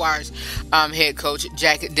Jaguars head coach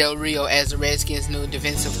Jack Del Rio as the Redskins' new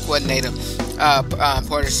defensive coordinator.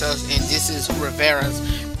 Porter says, and this is Rivera's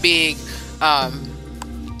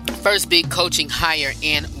first big coaching hire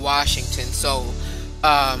in Washington. So,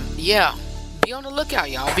 be on the lookout,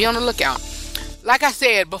 y'all. Be on the lookout. Like I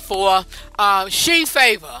said before, She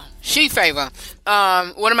Favor,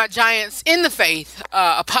 one of my giants in the faith,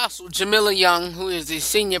 Apostle Jamila Young, who is the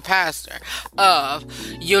senior pastor of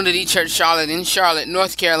Unity Church Charlotte in Charlotte,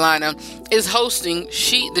 North Carolina, is hosting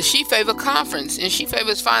the She Favor Conference, and She Favor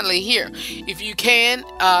is finally here. If you can,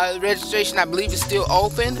 registration I believe is still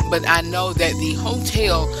open, but I know that the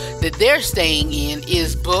hotel that they're staying in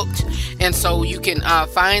is booked, and so you can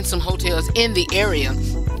find some hotels in the area.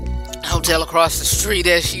 Hotel across the street,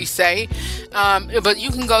 as you say, but you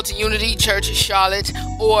can go to Unity Church Charlotte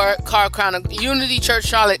or Unity Church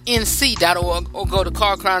Charlotte NC.org, or go to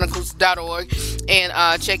carchronicles.org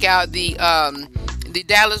and check out the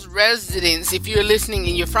Dallas residents. If you're listening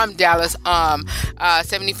and you're from Dallas,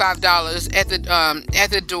 $75 at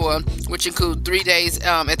the door, which include 3 days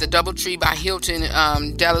at the DoubleTree by Hilton,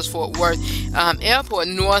 Dallas Fort Worth Airport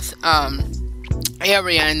North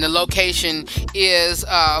area, and the location is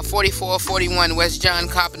 4441 West John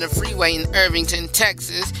Carpenter Freeway in Irvington,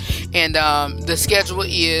 Texas. And the schedule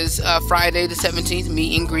is Friday the 17th,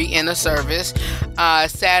 meet and greet and a service.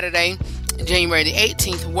 Saturday, January the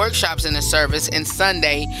 18th, workshops in the service, and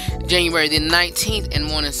Sunday, January the 19th, and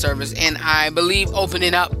morning service. And I believe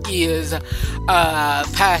opening up is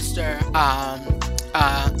Pastor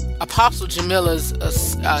Apostle Jamila's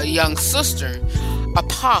young sister,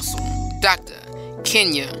 Apostle Dr.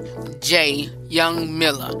 Kenya J. Young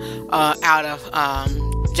Miller, out of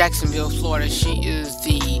Jacksonville, Florida. She is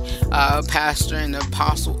the pastor and the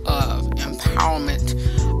apostle of empowerment,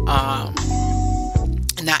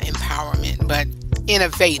 not empowerment, but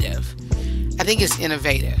innovative. I think it's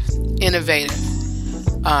innovative.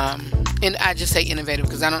 And I just say innovative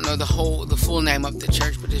because I don't know the full name of the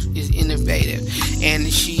church, but it is innovative. And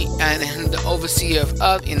and the overseer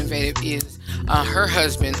of innovative is her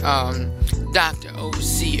husband, Dr.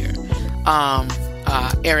 Overseer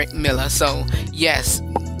Eric Miller. So yes,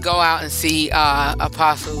 go out and see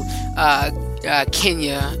Apostle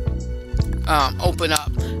Kenya open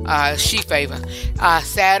up She Favor.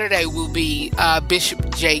 Saturday will be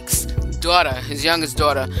Bishop Jake's daughter, his youngest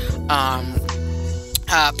daughter,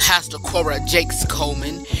 Pastor Cora Jakes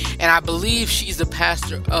Coleman, and I believe she's the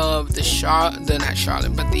pastor of the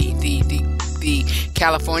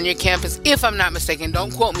California campus, if I'm not mistaken.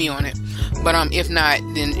 Don't quote me on it, but if not,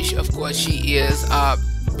 then of course she is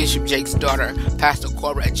Bishop Jake's daughter, Pastor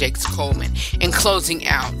Cora Jakes Coleman. And closing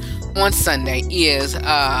out on Sunday is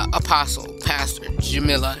Apostle Pastor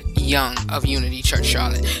Jamila Young of Unity Church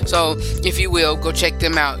Charlotte. So if you will, go check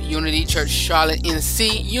them out. Unity Church Charlotte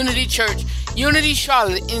NC, Unity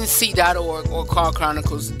Charlotte NC.org or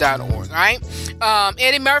carchronicles.org. Alright.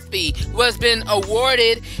 Eddie Murphy has been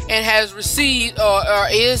awarded and has received or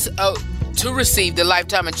is to receive the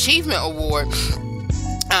Lifetime Achievement Award.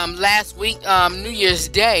 Last week, New Year's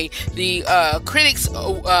Day, the Critics'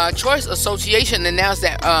 Choice Association announced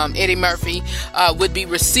that Eddie Murphy would be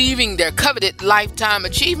receiving their coveted Lifetime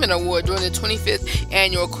Achievement Award during the 25th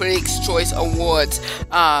Annual Critics' Choice Awards.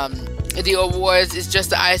 The awards is just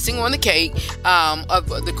the icing on the cake of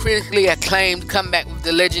the critically acclaimed comeback with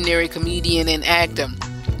the legendary comedian and actor.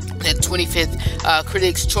 The 25th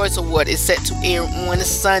Critics' Choice Award is set to air on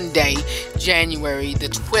Sunday, January the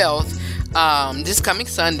 12th. This coming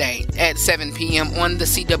Sunday at 7 p.m. on the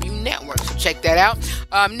CW network. So check that out.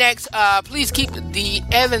 Next, please keep the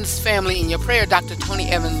Evans family in your prayer. Dr. Tony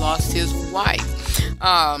Evans lost his wife.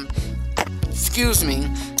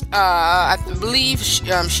 I believe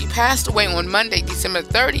she passed away on Monday, December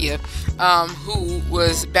 30th, who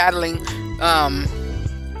was battling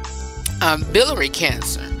biliary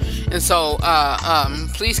cancer. And so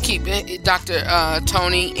please keep Dr.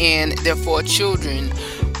 Tony and their 4 children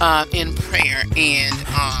in prayer. And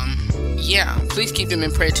please keep them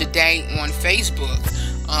in prayer. Today on Facebook,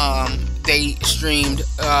 they streamed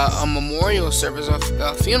a memorial service, a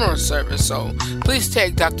funeral service. So please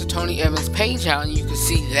take Dr. Tony Evans' page out and you can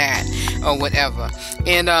see that or whatever.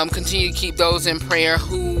 And continue to keep those in prayer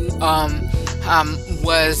who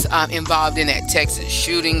was involved in that Texas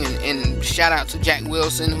shooting, and shout out to Jack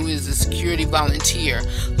Wilson, who is a security volunteer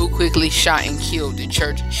who quickly shot and killed the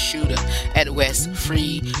church shooter at West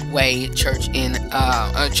Freeway Church in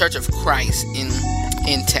Church of Christ in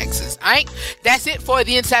Texas. All right, that's it for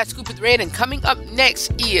the Inside Scoop with Red, and coming up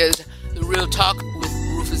next is the Real Talk with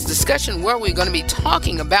Rufus discussion, where we're going to be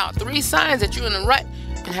talking about 3 signs that you're in a rut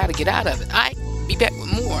and how to get out of it. All right, be back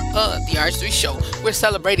with more of the RH3 Show. We're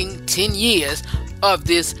celebrating 10 years of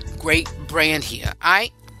this great brand here. All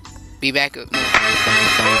right, be back with more.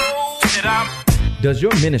 Does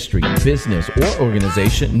your ministry, business, or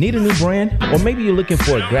organization need a new brand? Or maybe you're looking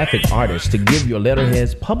for a graphic artist to give your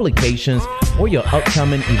letterheads, publications, or your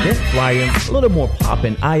upcoming event flyer a little more pop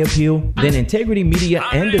and eye appeal? Then Integrity Media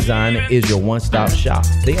and Design is your one-stop shop.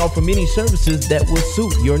 They offer many services that will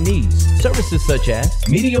suit your needs. Services such as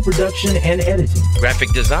media production and editing,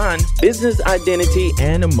 graphic design, business identity,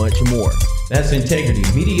 and much more. That's Integrity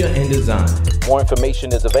Media and Design. More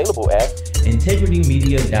information is available at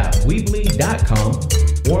integritymedia.weebly.com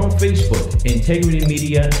or on Facebook, Integrity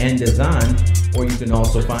Media and Design, or you can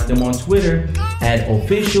also find them on Twitter at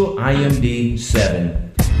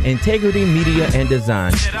officialimd7. Integrity Media and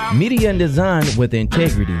Design. Media and design with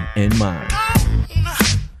integrity in mind.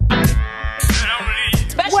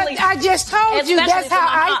 What I just told you, that's how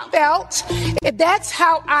I felt. That's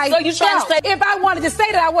how I felt. If I wanted to say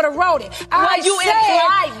that, I would have wrote it. You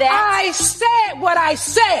implied that. I said what I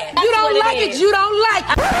said. You don't like it, you don't like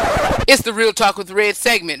it. It's the Real Talk with Red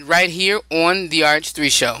segment right here on the RH3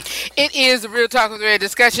 Show. It is the Real Talk with Red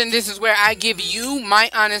discussion. This is where I give you my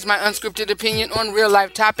honest, my unscripted opinion on real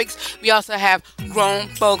life topics. We also have grown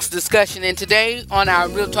folks discussion. And today on our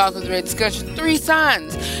Real Talk with Red discussion, 3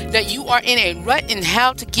 signs that you are in a rut and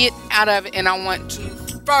how to get out of it. And I want to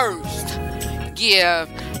first give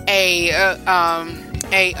not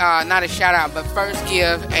a shout out, but first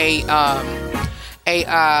give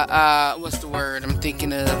what's the word I'm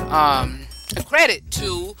thinking of, a credit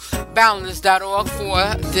to boundless.org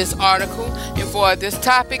for this article and for this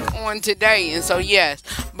topic on today. And so yes,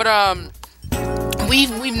 but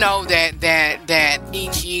we know that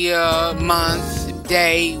each year, month,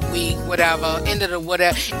 day, week, whatever, end of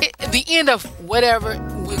whatever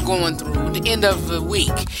we're going through, the end of a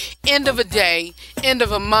week, end of a day, end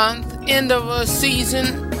of a month, end of a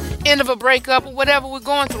season, end of a breakup, whatever we're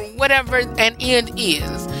going through, whatever an end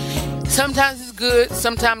is. Sometimes it's good,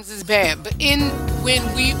 sometimes it's bad. But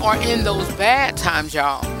when we are in those bad times,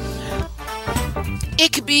 y'all,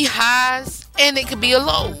 it could be highs and it could be a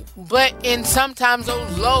low. But sometimes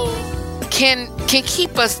those lows can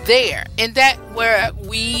keep us there, and that where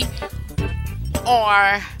we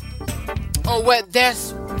are, or what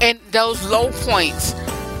that's, and those low points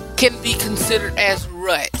can be considered as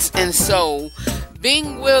ruts. And so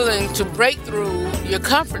being willing to break through your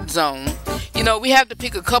comfort zone, we have to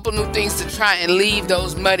pick a couple new things to try and leave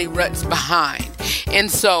those muddy ruts behind. And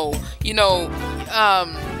so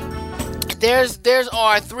there's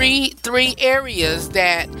are three areas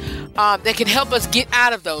that can help us get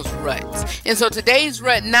out of those ruts. And so today's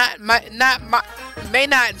rut may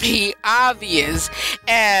not be obvious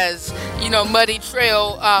as muddy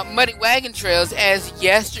wagon trails as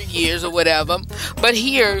yesteryears or whatever, but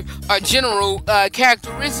here are general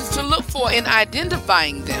characteristics to look for in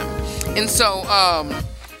identifying them. And so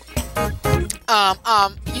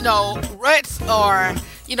ruts are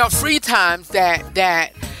free times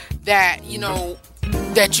that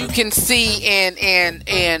you can see, and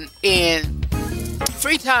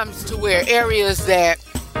free times to where areas that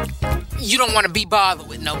you don't want to be bothered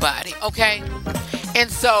with nobody, okay?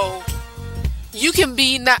 And so you can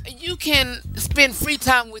spend free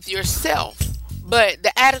time with yourself, but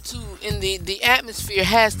the attitude and the atmosphere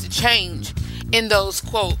has to change in those,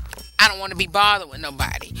 quote, I don't want to be bothered with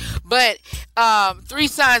nobody. But 3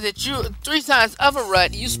 signs of a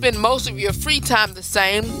rut: you spend most of your free time the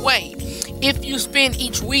same way. If you spend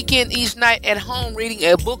each weekend, each night at home reading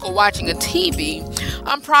a book or watching a TV,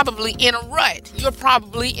 I'm probably in a rut. You're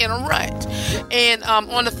probably in a rut. And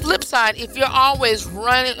on the flip side, if you're always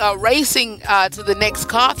racing to the next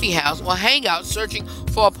coffee house or hangout searching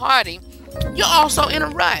for a party, you're also in a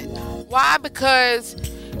rut. Why? Because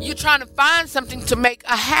you're trying to find something to make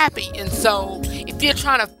a happy. And so if you're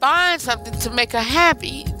trying to find something to make a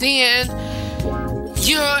happy, then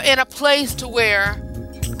you're in a place to where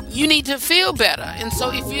you need to feel better. And so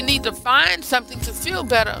if you need to find something to feel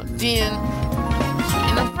better, then you're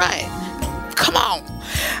in a rut. Come on.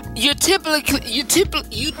 You typically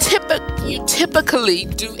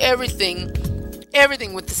do everything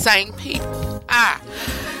with the same people.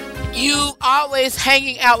 You always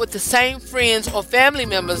hanging out with the same friends or family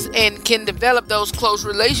members and can develop those close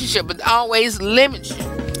relationships, but always limit you.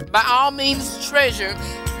 By all means, treasure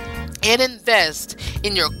and invest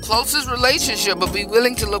in your closest relationship, but be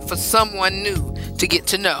willing to look for someone new to get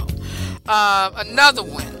to know. Another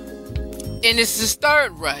one, and it's this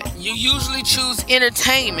third rut. You usually choose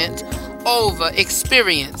entertainment over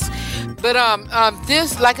experience. But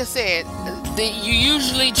this, like I said, you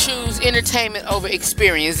usually choose entertainment over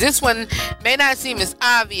experience. This one may not seem as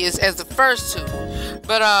obvious as the first two,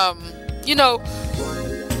 but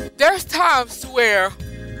there's times where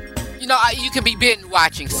you can be binge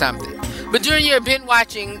watching something, but during your binge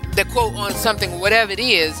watching the quote on something, whatever it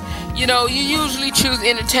is, you usually choose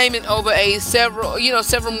entertainment over several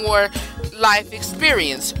more life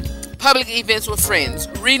experience. Public events with friends,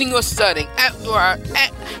 reading or studying, outdoor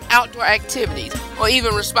activities, or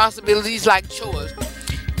even responsibilities like chores.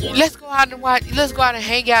 Let's go out and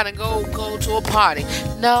hang out and go to a party.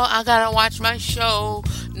 No, I gotta watch my show.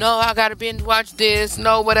 No, I gotta binge watch this.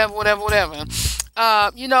 No, whatever. Let's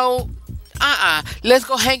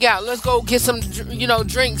go hang out. Let's go get some,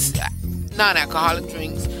 drinks, non-alcoholic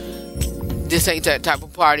drinks. This ain't that type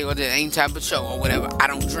of party or this ain't type of show or whatever. I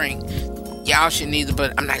don't drink. Y'all shouldn't either,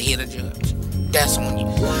 but I'm not here to judge. That's on you.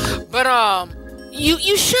 But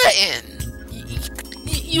you shouldn't.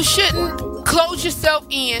 You shouldn't close yourself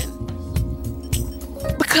in,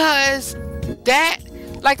 because that,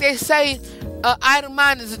 like they say, idle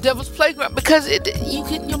mind is the devil's playground, because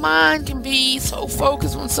your mind can be so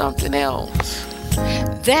focused on something else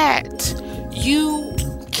that you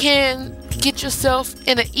can get yourself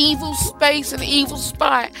in an evil space, an evil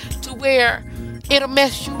spot, to where it'll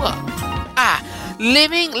mess you up.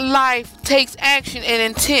 Living life takes action and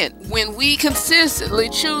intent. When we consistently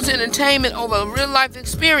choose entertainment over a real life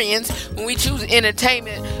experience, when we choose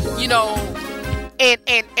entertainment, and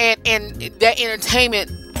that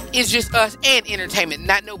entertainment is just us and entertainment,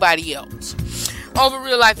 not nobody else. Over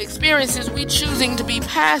real life experiences, we choosing to be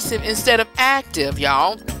passive instead of active,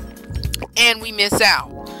 y'all. And we miss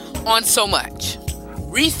out on so much.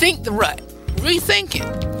 Rethink the rut. Rethink it.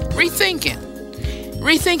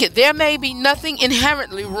 There may be nothing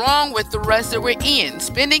inherently wrong with the rest that we're in.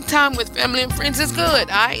 Spending time with family and friends is good,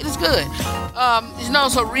 alright? It's good.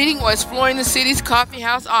 So reading or exploring the city's coffee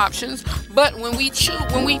house options. But when we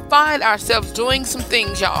find ourselves doing some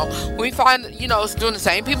things, y'all, when we find, doing the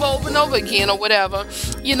same people over and over again or whatever,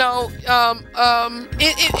 we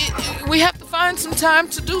have to find some time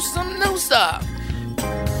to do some new stuff.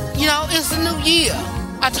 It's a new year.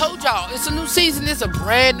 I told y'all, it's a new season. It's a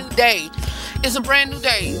brand new day. Let's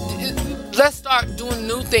start doing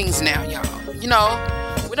new things now, y'all.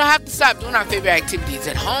 We don't have to stop doing our favorite activities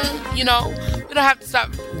at home. We don't have to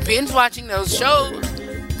stop binge watching those shows,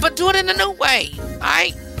 but do it in a new way.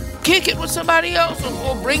 Alright? Kick it with somebody else,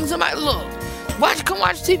 or bring somebody. Look, come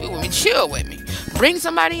watch TV with me. Chill with me. Bring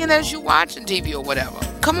somebody in as you watching TV or whatever.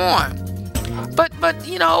 Come on. But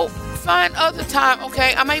find other time.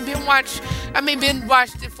 Okay, I may binge watch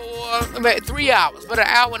it for 3 hours, but an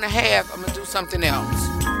hour and a half I'm gonna do something else.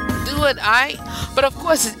 Do it, alright? But of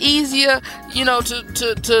course it's easier,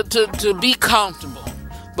 to be comfortable.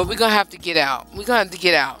 But we're gonna have to get out.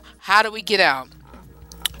 How do we get out?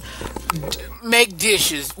 Make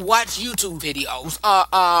dishes, watch YouTube videos,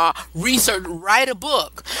 research, write a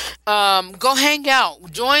book, go hang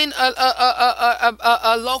out, join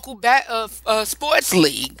a local sports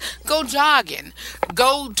league, go jogging,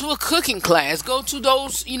 go to a cooking class, go to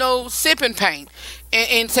those, sip and paint,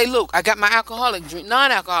 and say, look, I got my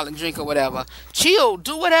non-alcoholic drink or whatever. Chill,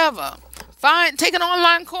 do whatever. Take an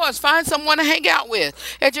online course, find someone to hang out with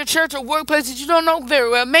at your church or workplace that you don't know very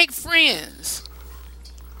well. Make friends.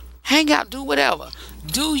 Hang out, do whatever.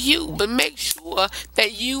 Do you, but make sure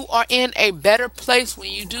that you are in a better place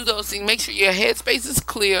when you do those things. Make sure your headspace is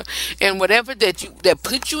clear, and whatever that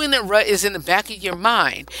puts you in the rut is in the back of your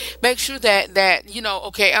mind. Make sure that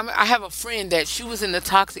okay, I have a friend that she was in the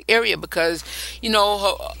toxic area because an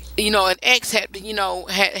ex had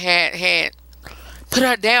put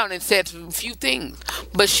her down and said a few things,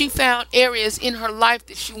 but she found areas in her life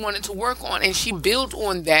that she wanted to work on, and she built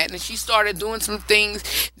on that, and she started doing some things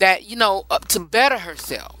that up to better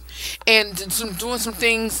herself, and doing some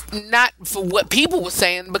things not for what people were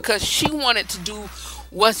saying, because she wanted to do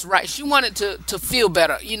what's right. She wanted to feel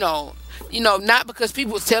better, not because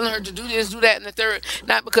people was telling her to do this, do that, and the third,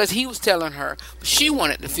 not because he was telling her, but she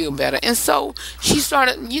wanted to feel better. And so she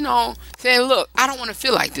started, saying, look, I don't want to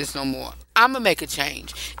feel like this no more. I'm going to make a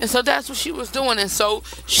change. And so that's what she was doing. And so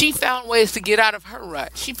she found ways to get out of her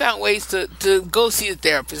rut. She found ways to go see a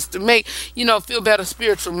therapist, to make, feel better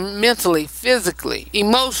spiritually, mentally, physically,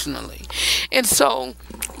 emotionally. And so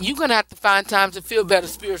you're going to have to find time to feel better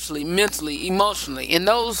spiritually, mentally, emotionally. And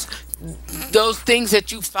those things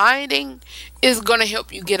that you're finding is going to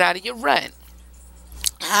help you get out of your rut.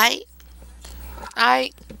 All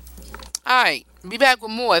right. Be back with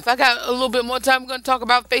more. If I got a little bit more time, we're going to talk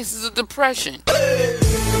about faces of depression.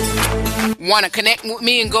 Want to connect with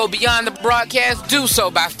me and go beyond the broadcast? Do so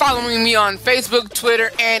by following me on Facebook, Twitter,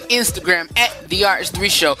 and Instagram at The RH3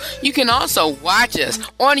 Show. You can also watch us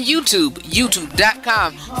on YouTube,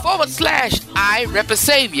 youtube.com/I Rep a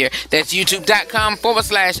Savior. That's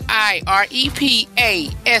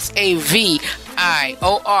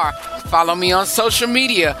youtube.com/IREPASAVIOR. Follow me on social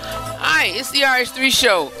media. Hi, it's The RH3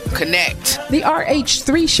 Show. Connect. The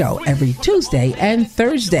RH3 Show every Tuesday and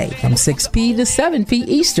Thursday from 6 p to 7 p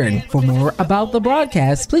Eastern. For more about the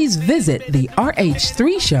broadcast, please visit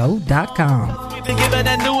therh3show.com. We've been given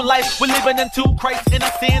a new life. We're living into Christ and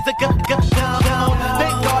our sins are gone. Thank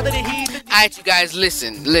God that He. All right, you guys,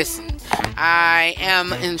 listen. I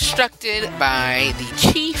am instructed by the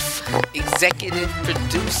chief executive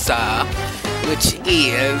producer, which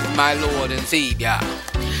is my Lord and Savior,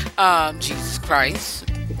 Jesus Christ.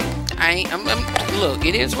 Look,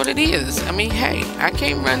 it is what it is. I mean, hey, I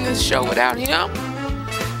can't run this show without him.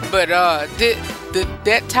 But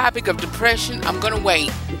that topic of depression, I'm gonna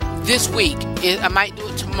wait this week. I might do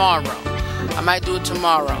it tomorrow.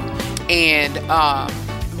 And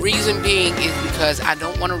reason being is because I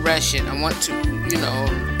don't want to rush it. I want to,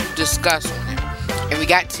 discuss on it. And we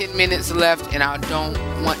got 10 minutes left, and I don't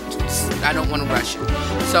want to rush it.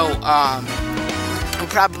 So I'll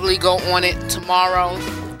probably go on it tomorrow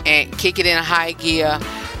and kick it in a high gear,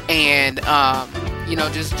 and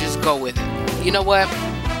just go with it. You know what?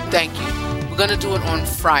 Thank you. We're gonna do it on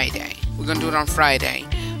Friday.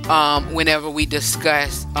 Whenever we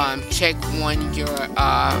discuss, check on your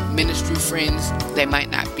ministry friends. They might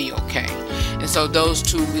not be okay. And so those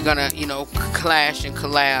two, we're going to, clash and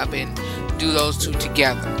collab and do those two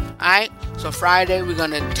together. All right? So Friday, we're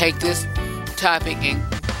going to take this topic and,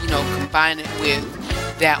 combine it with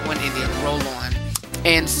that one and then roll on.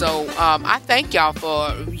 And so I thank y'all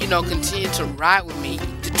for, continuing to ride with me.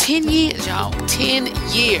 10 years, y'all. 10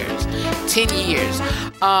 years.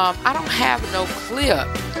 I don't have no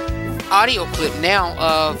audio clip now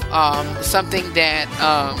of something that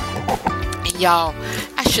y'all,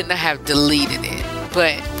 I shouldn't have deleted it,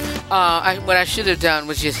 but what I should have done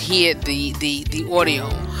was just hid the audio.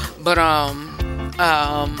 But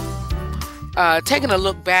taking a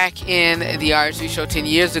look back in the RH3 Show 10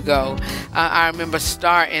 years ago, I remember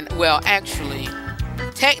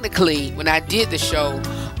technically when I did the show,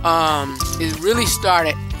 it really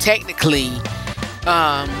started technically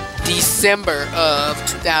December of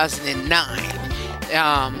 2009.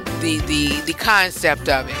 The concept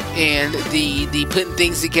of it and the putting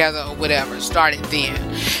things together or whatever started then.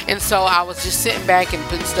 And so I was just sitting back and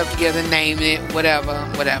putting stuff together, naming it, whatever.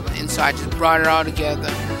 And so I just brought it all together,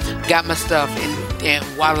 got my stuff, and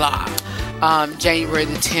voila. January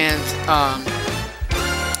the 10th,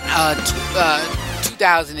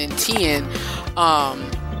 2010,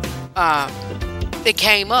 it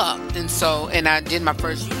came up, and I did my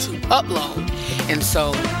first YouTube upload,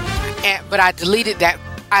 but I deleted that.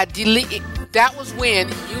 That was when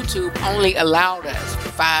YouTube only allowed us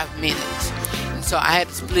 5 minutes, and so I had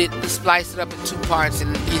to splice it up in 2 parts,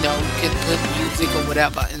 and could put music or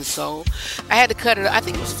whatever, and so I had to cut it. I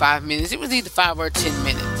think it was 5 minutes. It was either 5 or 10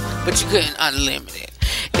 minutes, but you couldn't unlimit it,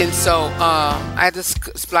 and so I had to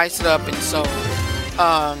splice it up, and so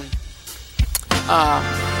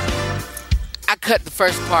I cut the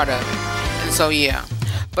first part of it, and so yeah.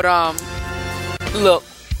 But look,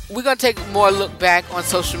 we're gonna take more look back on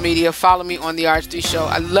social media. Follow me on the RH3 Show.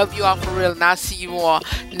 I love you all for real, and I'll see you all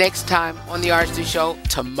next time on the RH3 Show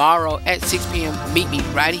tomorrow at 6 p.m. Meet me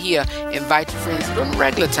right here. Invite your friends during the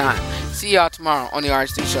regular time. See y'all tomorrow on the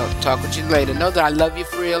RH3 Show. Talk with you later. Know that I love you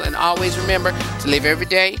for real, and always remember to live every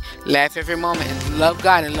day, laugh every moment, and love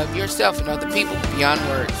God and love yourself and other people beyond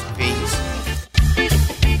words. Peace.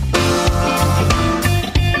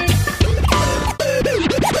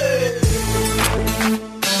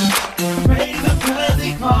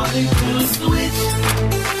 Calling to switch.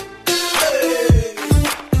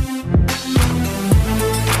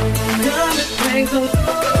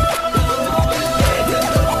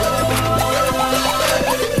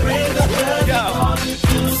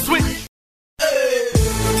 Switch.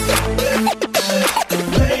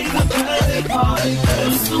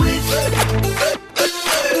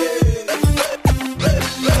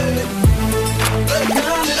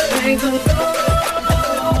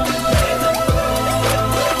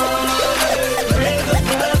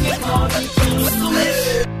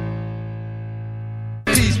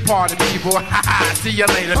 party people. See you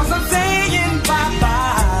later. 'Cause I'm saying